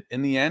this, but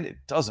in the end, it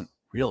doesn't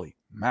really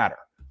matter.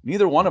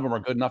 Neither one of them are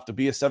good enough to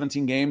be a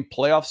 17-game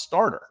playoff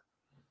starter.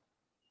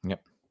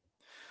 Yep.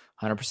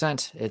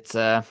 100%. It's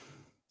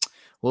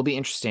will be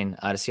interesting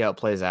to see how it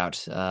plays out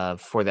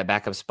for that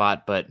backup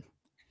spot, but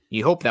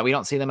you hope that we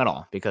don't see them at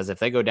all, because if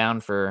they go down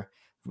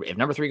if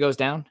number 3 goes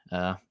down,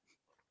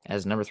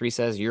 as number 3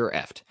 says, you're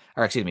effed.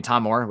 Or excuse me,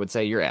 Tom Moore would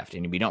say you're effed,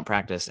 and if you don't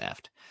practice,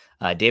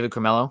 effed. David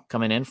Carmelo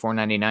coming in,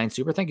 $4.99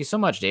 super. Thank you so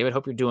much, David.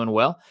 Hope you're doing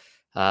well.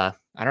 I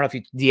don't know if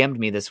you DM'd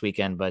me this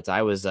weekend, but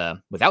I was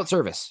without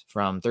service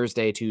from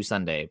Thursday to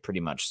Sunday,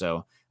 pretty much.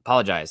 So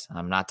apologize.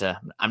 I'm not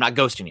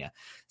ghosting you.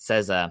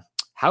 Says,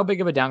 how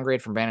big of a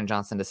downgrade from Brandon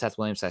Johnson to Seth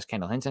Williams /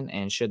 Kendall Hinton,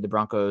 and should the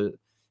Broncos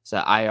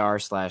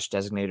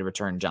IR/designated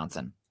return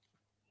Johnson?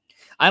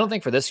 I don't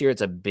think for this year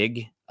it's a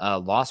big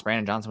loss.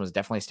 Brandon Johnson was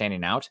definitely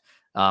standing out.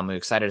 I'm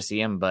excited to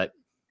see him, but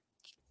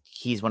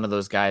he's one of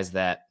those guys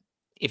that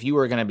if you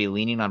were going to be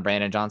leaning on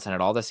Brandon Johnson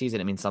at all this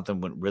season, it means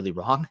something went really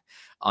wrong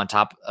on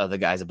top of the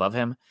guys above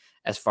him.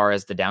 as far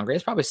as the downgrade.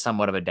 It's probably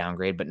somewhat of a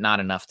downgrade, but not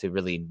enough to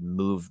really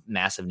move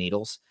massive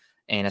needles.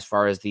 And as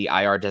far as the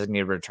IR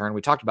designated return,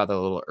 we talked about that a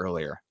little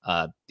earlier.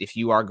 If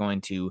you are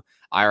going to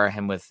IR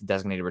him with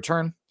designated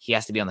return, he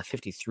has to be on the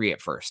 53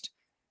 at first.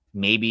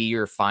 Maybe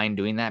you're fine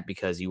doing that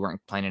because you weren't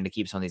planning to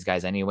keep some of these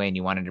guys anyway, and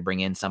you wanted to bring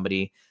in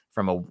somebody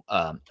from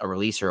a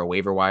release or a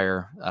waiver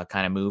wire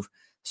kind of move.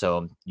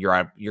 So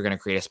you're going to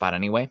create a spot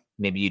anyway.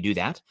 Maybe you do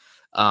that.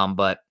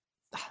 But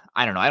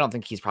I don't know. I don't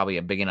think he's probably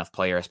a big enough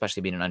player,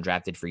 especially being an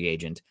undrafted free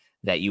agent,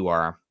 that you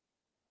are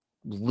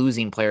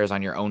losing players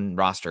on your own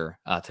roster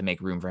to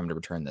make room for him to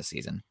return this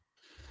season.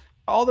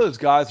 All those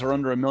guys are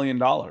under $1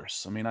 million.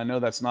 I mean, I know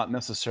that's not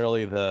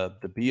necessarily the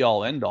be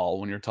all end all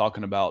when you're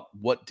talking about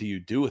what do you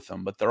do with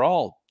them, but they're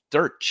all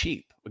dirt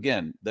cheap.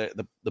 Again,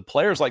 the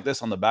players like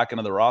this on the back end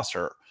of the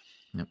roster,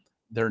 yep,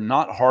 they're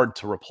not hard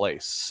to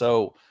replace.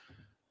 So,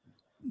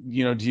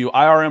 you know, do you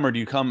IRM or do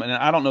you come? And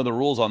I don't know the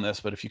rules on this,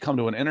 but if you come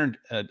to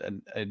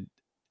an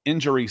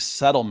injury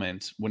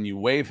settlement when you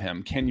waive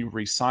him, can you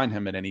re-sign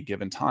him at any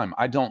given time?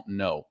 I don't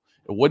know.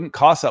 It wouldn't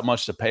cost that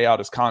much to pay out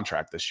his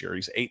contract this year.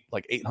 He's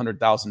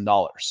 $800,000.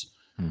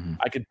 Mm-hmm.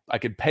 I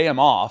could pay him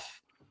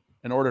off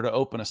in order to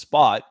open a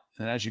spot,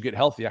 and as you get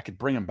healthy, I could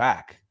bring him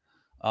back.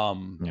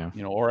 You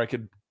know, or I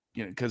could,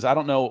 you know, because I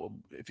don't know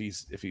if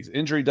he's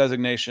injury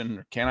designation,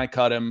 or can I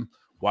cut him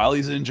while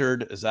he's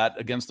injured? Is that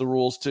against the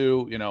rules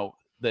too? You know,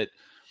 that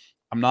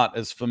I'm not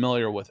as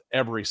familiar with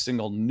every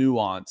single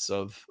nuance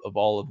of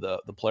all of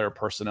the player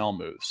personnel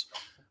moves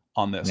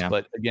on this. Yeah.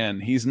 But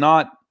again, he's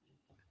not.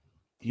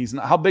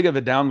 How big of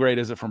a downgrade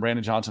is it from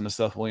Brandon Johnson to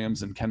Seth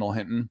Williams and Kendall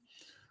Hinton?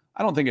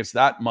 I don't think it's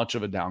that much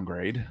of a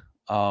downgrade.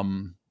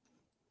 You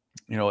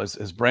know,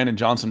 has Brandon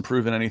Johnson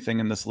proven anything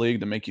in this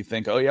league to make you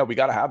think, oh yeah, we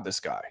got to have this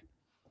guy,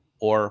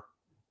 or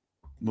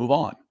move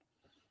on?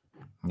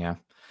 Yeah,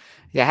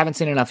 I haven't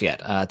seen enough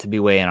yet to be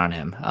weighing on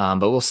him.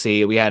 But we'll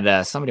see. We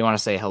had somebody want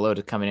to say hello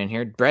to coming in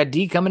here. Brad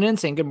D coming in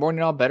saying good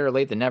morning, all. Better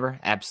late than never.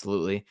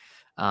 Absolutely.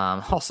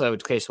 Also,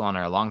 Case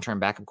Wallner, a long-term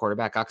backup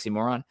quarterback,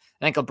 oxymoron.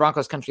 I think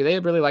Broncos country, they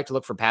really like to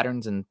look for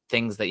patterns and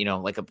things that, you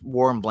know, like a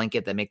warm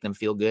blanket that make them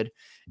feel good.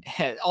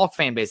 All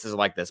fan bases are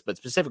like this, but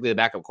specifically the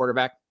backup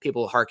quarterback,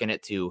 people hearken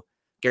it to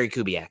Gary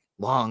Kubiak,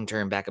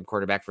 long-term backup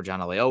quarterback for John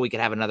Elway. Oh, we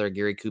could have another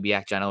Gary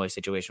Kubiak, John Elway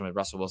situation with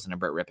Russell Wilson and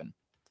Brett Rippon.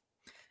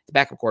 The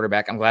backup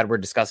quarterback, I'm glad we're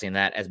discussing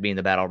that as being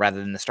the battle rather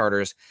than the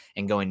starters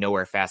and going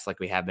nowhere fast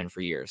like we have been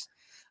for years.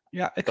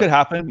 Yeah, it could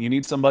happen. You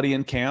need somebody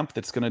in camp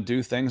that's going to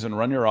do things and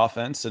run your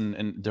offense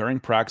and during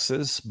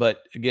practices. But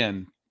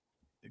again,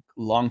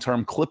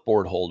 long-term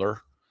clipboard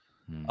holder,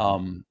 you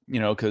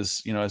know,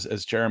 because, you know,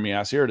 as Jeremy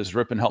asked here, does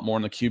Rippon help more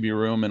in the QB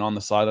room and on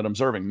the side that I'm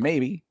observing?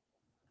 Maybe.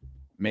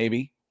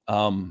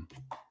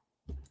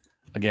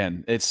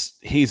 Again,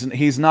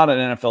 he's not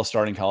an NFL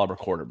starting caliber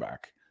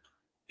quarterback.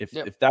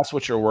 If that's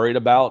what you're worried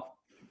about,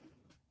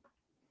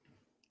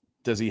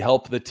 does he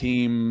help the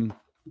team?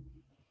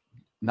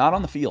 Not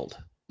on the field.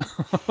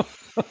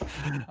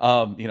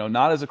 You know,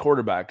 not as a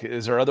quarterback.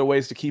 Is there other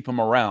ways to keep him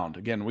around?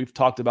 Again, we've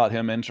talked about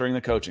him entering the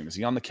coaching. Is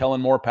he on the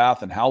Kellen Moore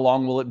path, and how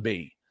long will it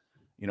be?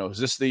 You know, is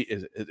this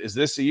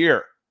the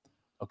year?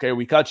 Okay,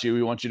 we cut you.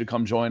 We want you to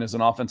come join as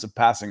an offensive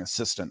passing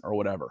assistant or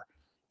whatever.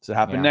 Does it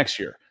happen next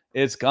year?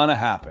 It's gonna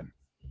happen.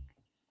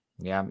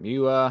 Yeah,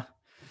 you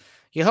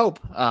hope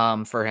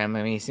for him.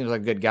 I mean, he seems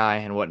like a good guy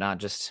and whatnot.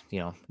 Just, you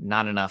know,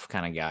 not enough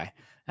kind of guy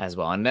as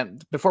well. And then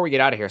before we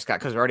get out of here, Scott,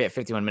 because we're already at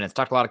 51 minutes,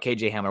 talked a lot of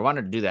KJ Hamler.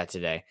 Wanted to do that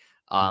today.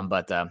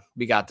 But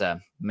we got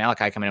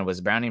Malachi coming in.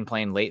 Was Browning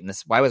playing late in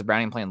this? Why was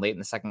Browning playing late in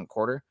the second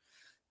quarter?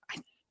 I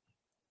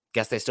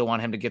guess they still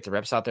want him to get the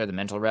reps out there, the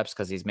mental reps,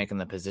 because he's making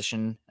the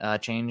position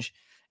change.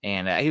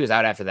 And he was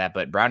out after that.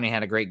 But Browning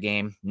had a great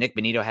game. Nick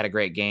Benito had a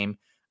great game.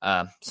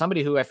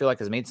 Somebody who I feel like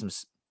has made some.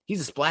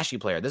 He's a splashy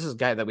player. This is a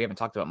guy that we haven't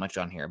talked about much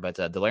on here. But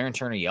Delarian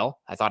Turner-Yell,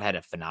 I thought, had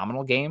a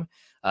phenomenal game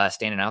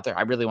standing out there.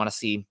 I really want to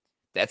see.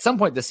 At some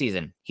point this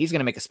season, he's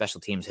going to make a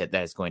special teams hit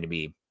that is going to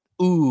be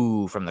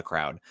ooh from the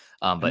crowd.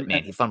 But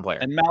man, he's a fun player.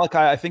 And Malachi,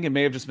 I think it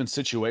may have just been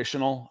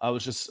situational. I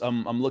was just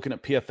I'm looking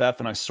at PFF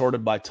and I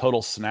sorted by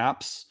total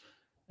snaps,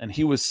 and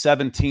he was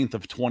 17th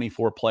of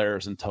 24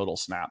 players in total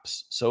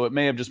snaps. So it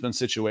may have just been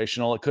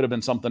situational. It could have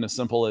been something as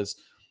simple as,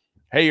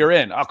 hey, you're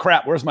in. Oh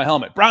crap, where's my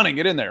helmet? Browning,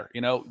 get in there.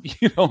 You know,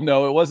 you don't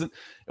know. It wasn't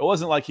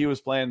like he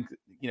was playing,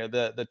 you know,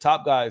 the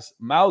top guys.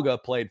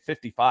 Mauga played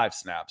 55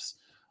 snaps.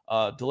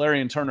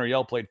 Delarian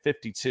Turner-Yell played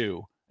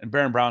 52, and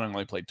Baron Browning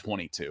only played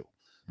 22.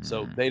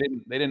 So they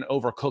didn't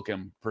overcook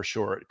him for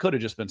sure. It could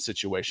have just been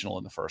situational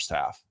in the first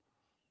half.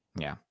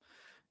 Yeah,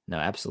 no,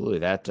 absolutely.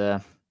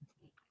 That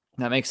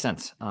makes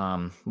sense.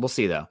 We'll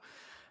see though.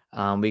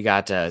 We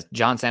got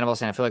John Sandoval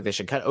saying, I feel like they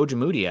should cut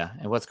Ojemudia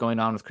and what's going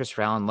on with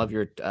Christopher Allen. Love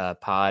your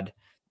pod,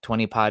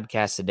 20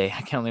 podcasts a day.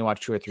 I can only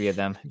watch 2 or 3 of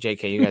them.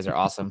 JK, you guys are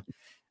awesome.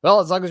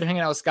 Well, as long as you're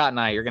hanging out with Scott and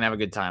I, you're going to have a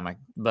good time.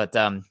 But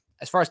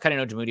as far as cutting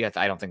Ojemudia,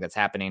 I don't think that's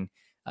happening.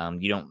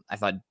 I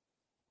thought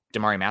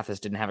Damari Mathis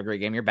didn't have a great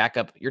game. Your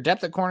backup, your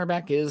depth at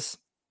cornerback is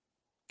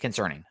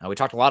concerning. We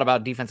talked a lot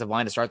about defensive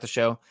line to start the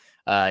show.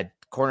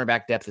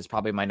 Cornerback depth is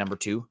probably my number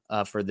 2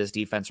 for this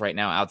defense right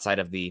now, outside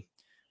of the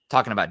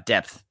talking about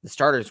depth, the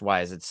starters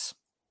wise, it's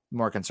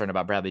more concerned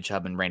about Bradley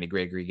Chubb and Randy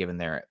Gregory given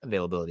their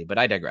availability, but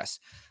I digress.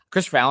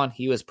 Christopher Allen,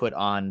 he was put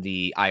on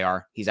the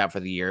IR. He's out for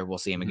the year. We'll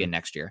see him again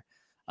next year.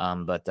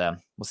 But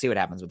we'll see what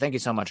happens. But thank you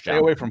so much, John. Stay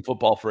away from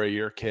football for a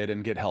year, kid,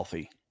 and get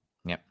healthy.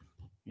 Yep.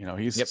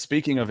 He's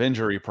speaking of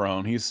injury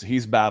prone.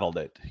 He's battled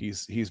it.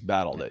 He's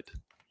battled it.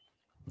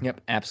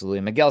 Yep,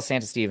 absolutely. Miguel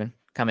Santasteven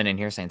coming in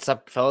here saying,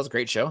 "Sup, fellas,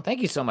 great show."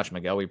 Thank you so much,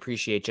 Miguel. We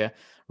appreciate you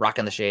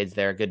rocking the shades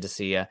there. Good to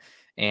see you,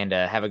 and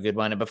have a good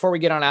one. And before we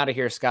get on out of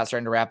here, Scott,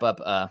 starting to wrap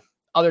up.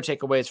 Other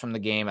takeaways from the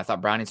game, I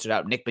thought Browning stood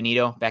out. Nick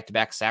Benito,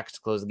 back-to-back sacks to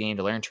close the game.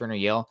 De'Aaron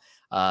Turner-Yale.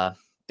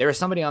 There was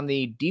somebody on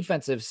the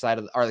defensive side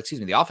of,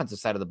 the offensive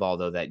side of the ball,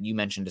 though, that you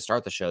mentioned to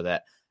start the show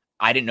that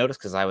I didn't notice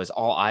because I was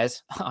all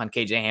eyes on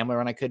KJ Hamler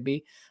when I could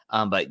be.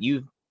 But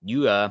you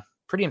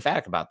pretty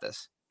emphatic about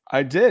this.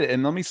 I did,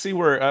 and let me see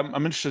where I'm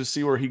interested to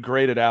see where he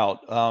graded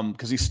out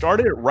because he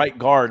started at right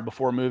guard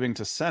before moving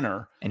to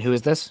center. And who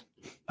is this?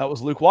 That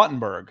was Luke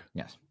Wattenberg.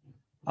 Yes.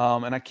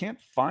 And I can't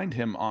find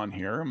him on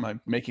here. Am I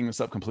making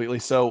this up completely?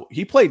 So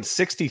he played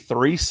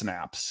 63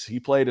 snaps. He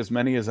played as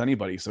many as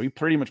anybody. So he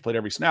pretty much played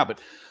every snap.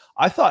 But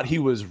I thought he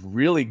was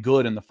really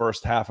good in the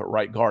first half at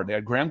right guard. They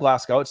had Graham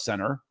Glasgow at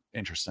center.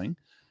 Interesting.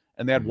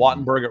 And they had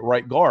Wattenberg at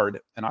right guard.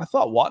 And I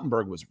thought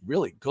Wattenberg was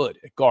really good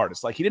at guard.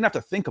 It's like he didn't have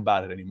to think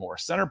about it anymore.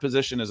 Center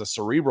position is a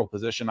cerebral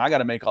position. I got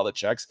to make all the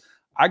checks.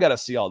 I got to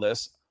see all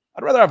this.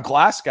 I'd rather have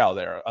Glasgow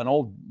there, an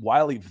old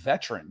wily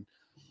veteran.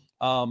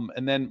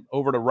 And then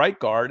over to right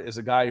guard is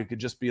a guy who could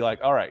just be like,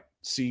 all right,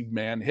 see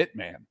man, hit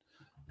man.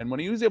 And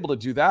when he was able to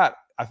do that,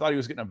 I thought he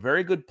was getting a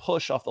very good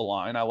push off the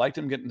line. I liked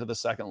him getting to the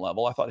second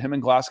level. I thought him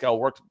and Glasgow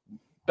worked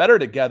better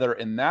together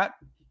in that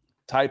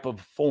type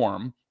of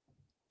form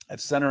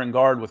at center and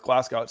guard with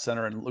Glasgow at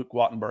center and Luke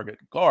Wattenberg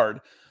at guard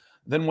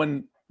than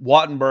when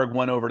Wattenberg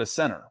went over to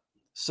center.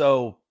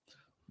 So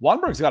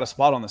Wattenberg's got a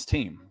spot on this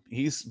team.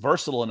 He's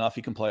versatile enough.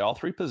 He can play all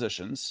three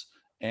positions.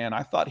 And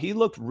I thought he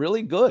looked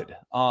really good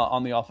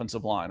on the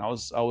offensive line. I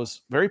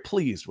was very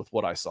pleased with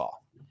what I saw.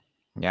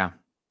 Yeah,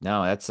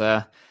 no, that's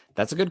a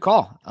good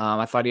call.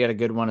 I thought he had a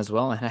good one as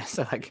well. And I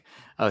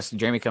said,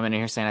 Jeremy coming in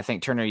here saying, I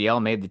think Turner-Yale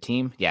made the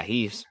team. Yeah,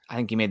 I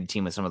think he made the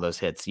team with some of those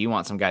hits. You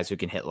want some guys who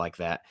can hit like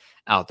that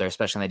out there,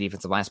 especially on the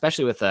defensive line,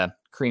 especially with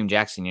Kareem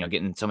Jackson,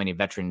 getting so many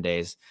veteran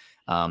days.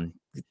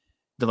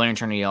 De'Aaron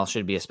Turner-Yale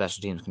should be a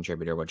special teams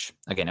contributor, which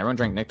again, everyone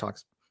drank Nick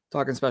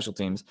talking special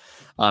teams.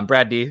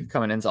 Brad D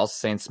coming in is also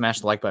saying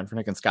smash the like button for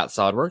Nick and Scott.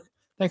 Solid work.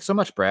 Thanks so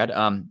much, Brad.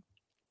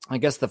 I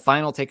guess the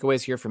final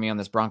takeaways here for me on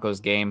this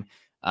Broncos game.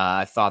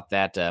 I thought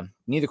that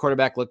neither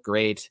quarterback looked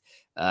great.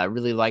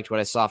 Really liked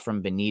what I saw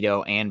from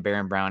Benito and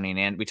Baron Browning.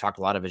 And we talked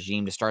a lot of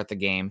Agim to start the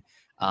game.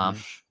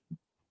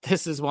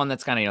 This is one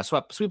that's kind of,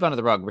 sweep under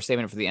the rug. We're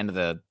saving it for the end of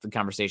the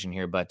conversation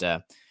here. But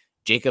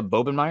Jacob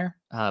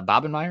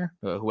Bobenmeyer,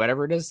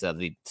 whoever it is,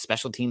 the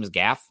special teams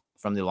gaff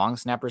from the long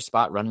snapper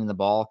spot, running the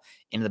ball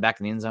into the back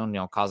of the end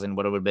zone, causing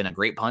what would have been a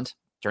great punt,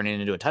 turning it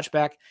into a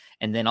touchback.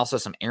 And then also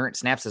some errant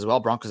snaps as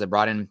well. Broncos have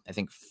brought in, I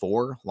think,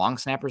 4 long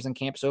snappers in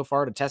camp so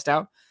far to test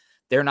out.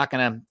 They're not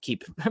going to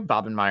keep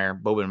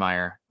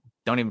Bobenmeyer.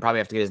 Don't even probably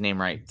have to get his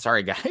name right.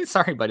 Sorry, guys.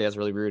 Sorry, buddy. That's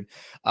really rude.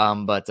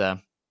 But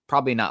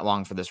probably not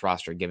long for this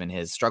roster, given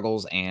his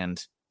struggles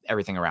and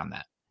everything around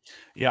that.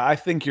 Yeah, I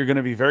think you're going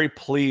to be very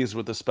pleased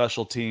with the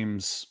special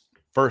teams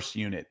first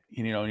unit.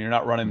 You're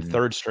not running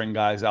third string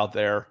guys out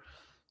there,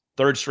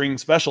 third string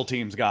special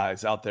teams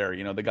guys out there.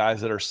 The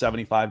guys that are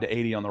 75 to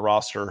 80 on the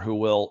roster who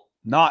will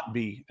not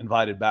be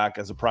invited back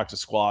as a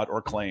practice squad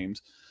or claimed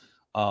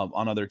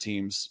on other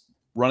teams.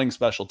 Running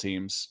special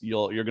teams,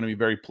 you're going to be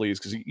very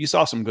pleased because you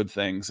saw some good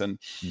things. And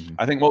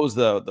I think what was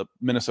the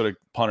Minnesota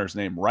punter's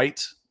name?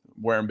 Wright,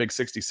 wearing big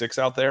 66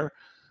 out there.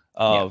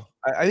 I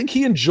think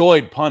he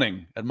enjoyed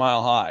punting at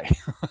Mile High.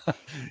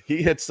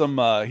 He hit some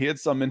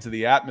into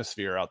the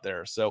atmosphere out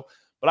there. So,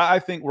 but I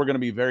think we're going to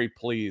be very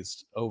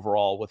pleased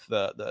overall with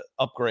the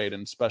upgrade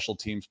in special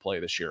teams play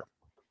this year.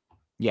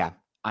 Yeah,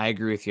 I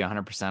agree with you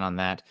 100% on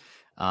that.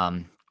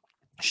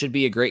 Should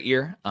be a great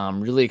year. I'm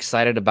really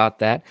excited about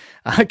that.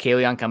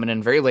 Kalian coming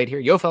in very late here.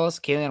 Yo, fellas.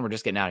 Kalian, we're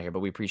just getting out of here,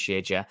 but we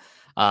appreciate you.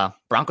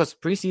 Broncos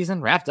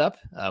preseason wrapped up.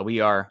 We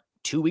are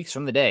 2 weeks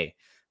from the day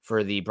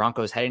for the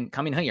Broncos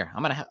coming here.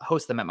 I'm going to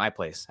host them at my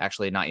place.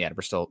 Actually, not yet.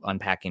 We're still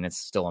unpacking. It's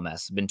still a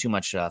mess. It's been too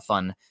much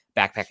fun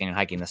backpacking and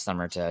hiking this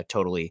summer to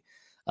totally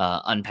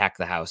unpack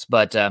the house.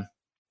 But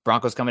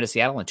Broncos coming to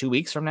Seattle in 2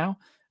 weeks from now.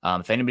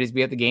 If anybody's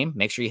be at the game,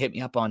 make sure you hit me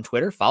up on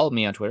Twitter. Follow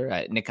me on Twitter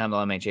at Nick Kendall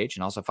MHH,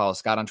 and also follow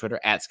Scott on Twitter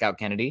at Scout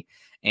Kennedy.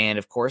 And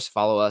of course,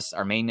 follow us,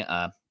 our main,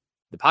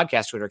 the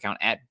podcast Twitter account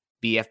at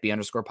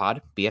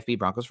BFB_pod, BFB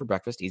Broncos for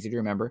Breakfast, easy to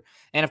remember.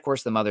 And of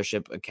course, the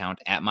mothership account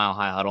at Mile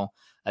High Huddle.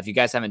 If you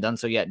guys haven't done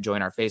so yet,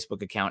 join our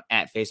Facebook account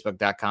at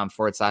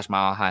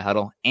facebook.com/Mile High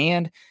Huddle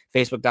and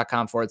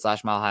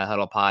facebook.com/Mile High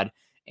Huddle pod.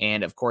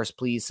 And of course,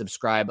 please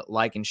subscribe,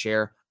 like, and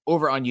share.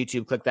 Over on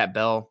YouTube, click that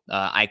bell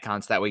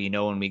icon so that way you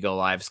know when we go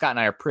live. Scott and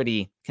I are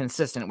pretty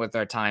consistent with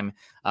our time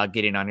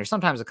getting on here,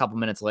 sometimes a couple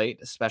minutes late,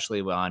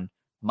 especially on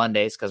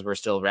Mondays because we're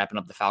still wrapping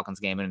up the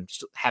Falcons game and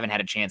haven't had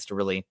a chance to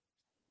really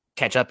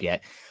catch up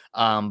yet.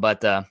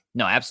 But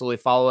no, absolutely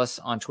follow us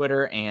on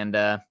Twitter. And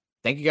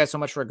thank you guys so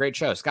much for a great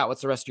show. Scott,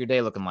 what's the rest of your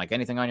day looking like?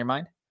 Anything on your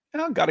mind?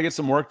 Yeah, got to get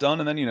some work done,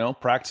 and then,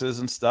 practices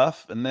and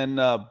stuff. And then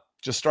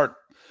just start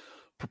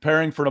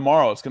preparing for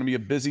tomorrow. It's going to be a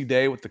busy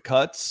day with the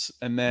cuts,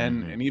 and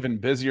then an even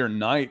busier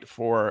night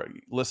for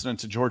listening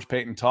to George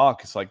Paton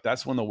talk. It's like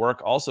that's when the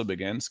work also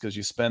begins, because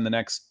you spend the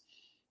next,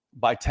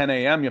 by 10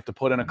 a.m., you have to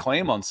put in a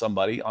claim on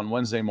somebody on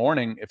Wednesday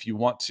morning if you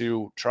want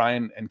to try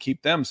and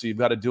keep them. So you've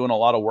got to do a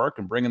lot of work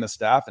and bring in the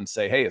staff and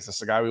say, hey, is this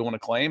the guy we want to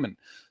claim, and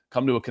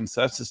come to a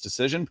consensus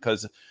decision?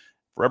 Because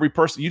for every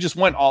person, you just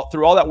went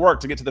through all that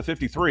work to get to the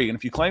 53. And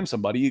if you claim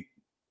somebody,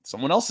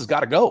 someone else has got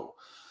to go.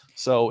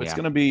 So it's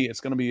going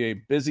to be a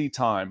busy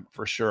time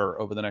for sure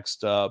over the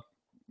next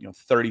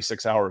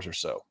 36 hours or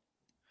so.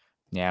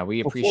 Yeah,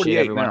 we appreciate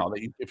everyone now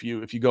that if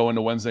you go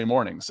into Wednesday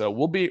morning. So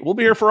we'll be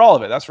here for all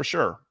of it. That's for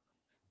sure.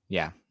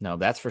 Yeah, no,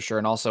 that's for sure.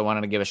 And also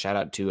wanted to give a shout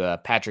out to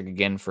Patrick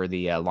again for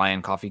the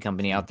Lion Coffee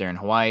Company out there in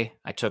Hawaii.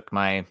 I took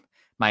my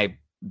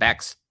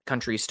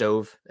backcountry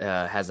stove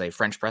has a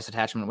French press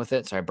attachment with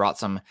it, so I brought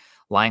some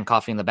Lion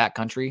Coffee in the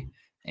backcountry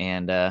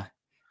and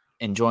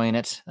enjoying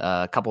it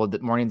a couple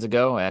of mornings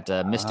ago at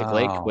Mystic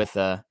Lake with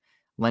a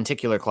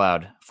lenticular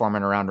cloud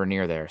forming around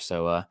Rainier there.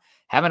 So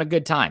having a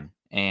good time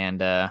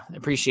and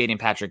appreciating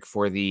Patrick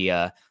for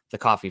the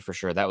coffee for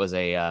sure. That was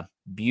a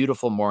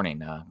beautiful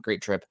morning,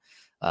 great trip.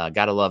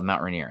 Gotta love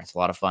Mount Rainier. It's a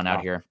lot of fun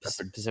out here.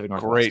 Pacific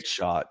Northwest. Great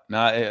shot.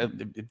 Now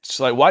it's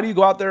like, why do you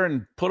go out there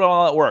and put on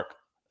all that work?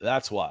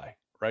 That's why,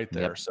 right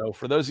there. Yep. So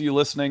for those of you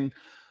listening,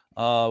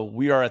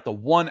 we are at the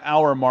 1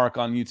 hour mark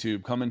on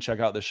YouTube. Come and check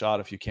out the shot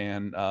if you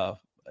can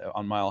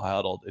on Mile High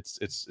Huddle.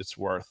 It's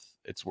worth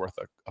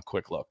a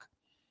quick look.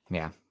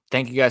 Yeah.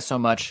 Thank you guys so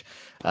much.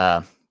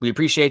 We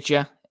appreciate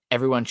you.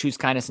 Everyone, choose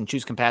kindness and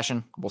choose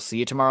compassion. We'll see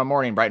you tomorrow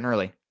morning, bright and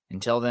early.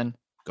 Until then,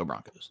 go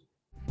Broncos.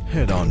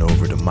 Head on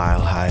over to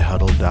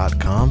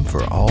milehighhuddle.com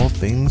for all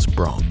things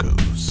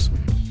Broncos.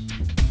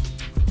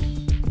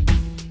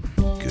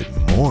 Good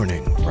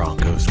morning,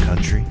 Broncos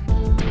country.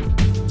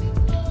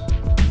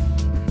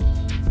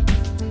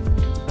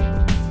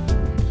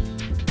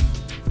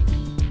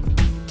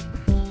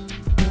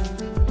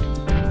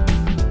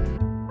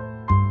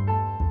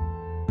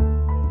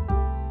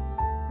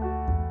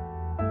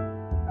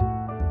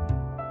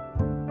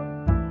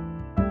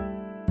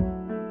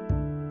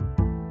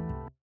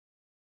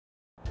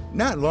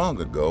 Not long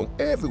ago,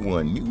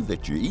 everyone knew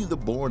that you're either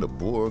born a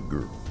boy or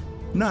girl.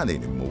 Not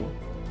anymore.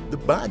 The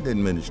Biden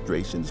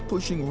administration is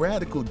pushing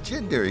radical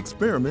gender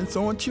experiments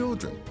on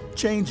children,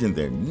 changing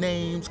their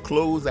names,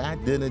 clothes,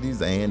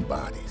 identities, and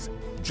bodies.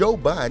 Joe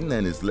Biden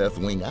and his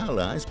left-wing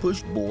allies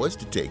push boys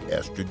to take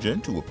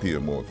estrogen to appear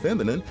more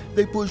feminine.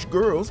 They push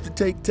girls to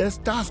take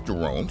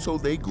testosterone so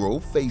they grow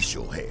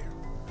facial hair.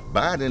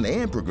 Biden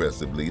and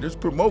progressive leaders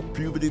promote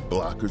puberty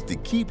blockers to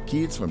keep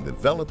kids from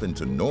developing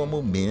to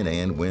normal men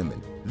and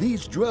women.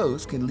 These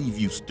drugs can leave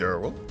you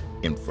sterile,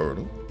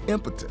 infertile,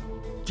 impotent.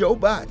 Joe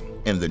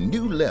Biden and the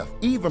New Left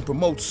even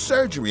promote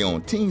surgery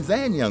on teens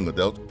and young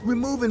adults,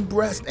 removing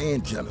breast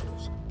and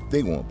genitals.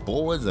 They want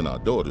boys in our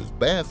daughters'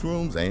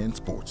 bathrooms and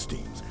sports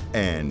teams.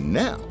 And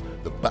now,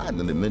 the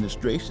Biden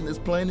administration is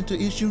planning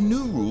to issue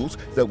new rules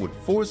that would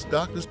force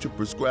doctors to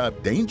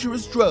prescribe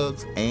dangerous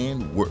drugs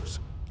and worse.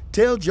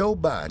 Tell Joe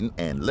Biden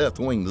and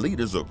left-wing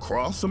leaders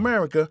across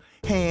America,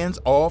 hands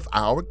off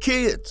our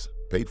kids.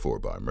 Paid for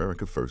by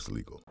America First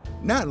Legal.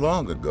 Not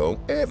long ago,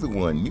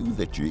 everyone knew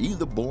that you're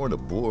either born a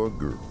boy or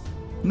girl.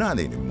 Not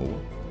anymore.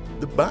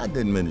 The Biden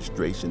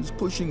administration is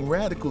pushing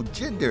radical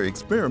gender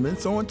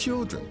experiments on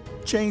children,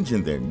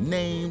 changing their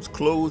names,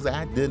 clothes,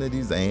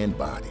 identities, and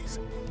bodies.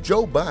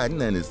 Joe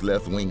Biden and his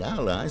left-wing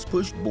allies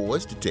push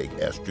boys to take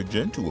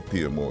estrogen to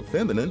appear more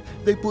feminine.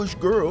 They push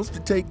girls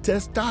to take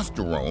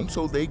testosterone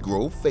so they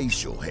grow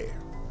facial hair.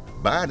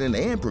 Biden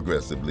and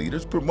progressive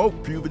leaders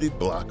promote puberty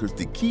blockers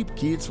to keep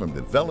kids from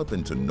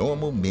developing to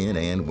normal men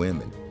and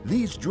women.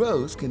 These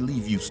drugs can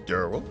leave you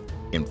sterile,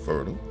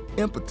 infertile,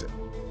 impotent.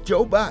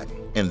 Joe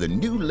Biden and the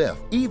New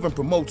Left even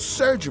promote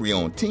surgery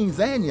on teens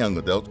and young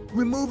adults,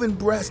 removing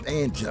breast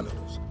and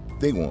genitals.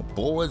 They want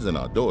boys in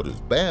our daughters'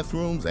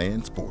 bathrooms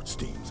and sports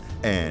teams.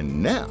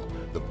 And now,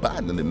 the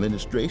Biden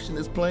administration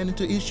is planning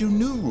to issue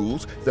new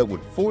rules that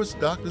would force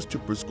doctors to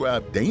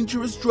prescribe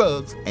dangerous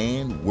drugs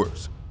and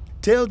worse.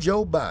 Tell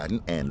Joe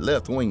Biden and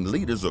left-wing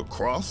leaders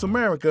across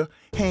America,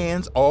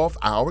 hands off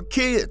our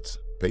kids.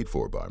 Paid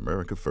for by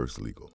America First Legal.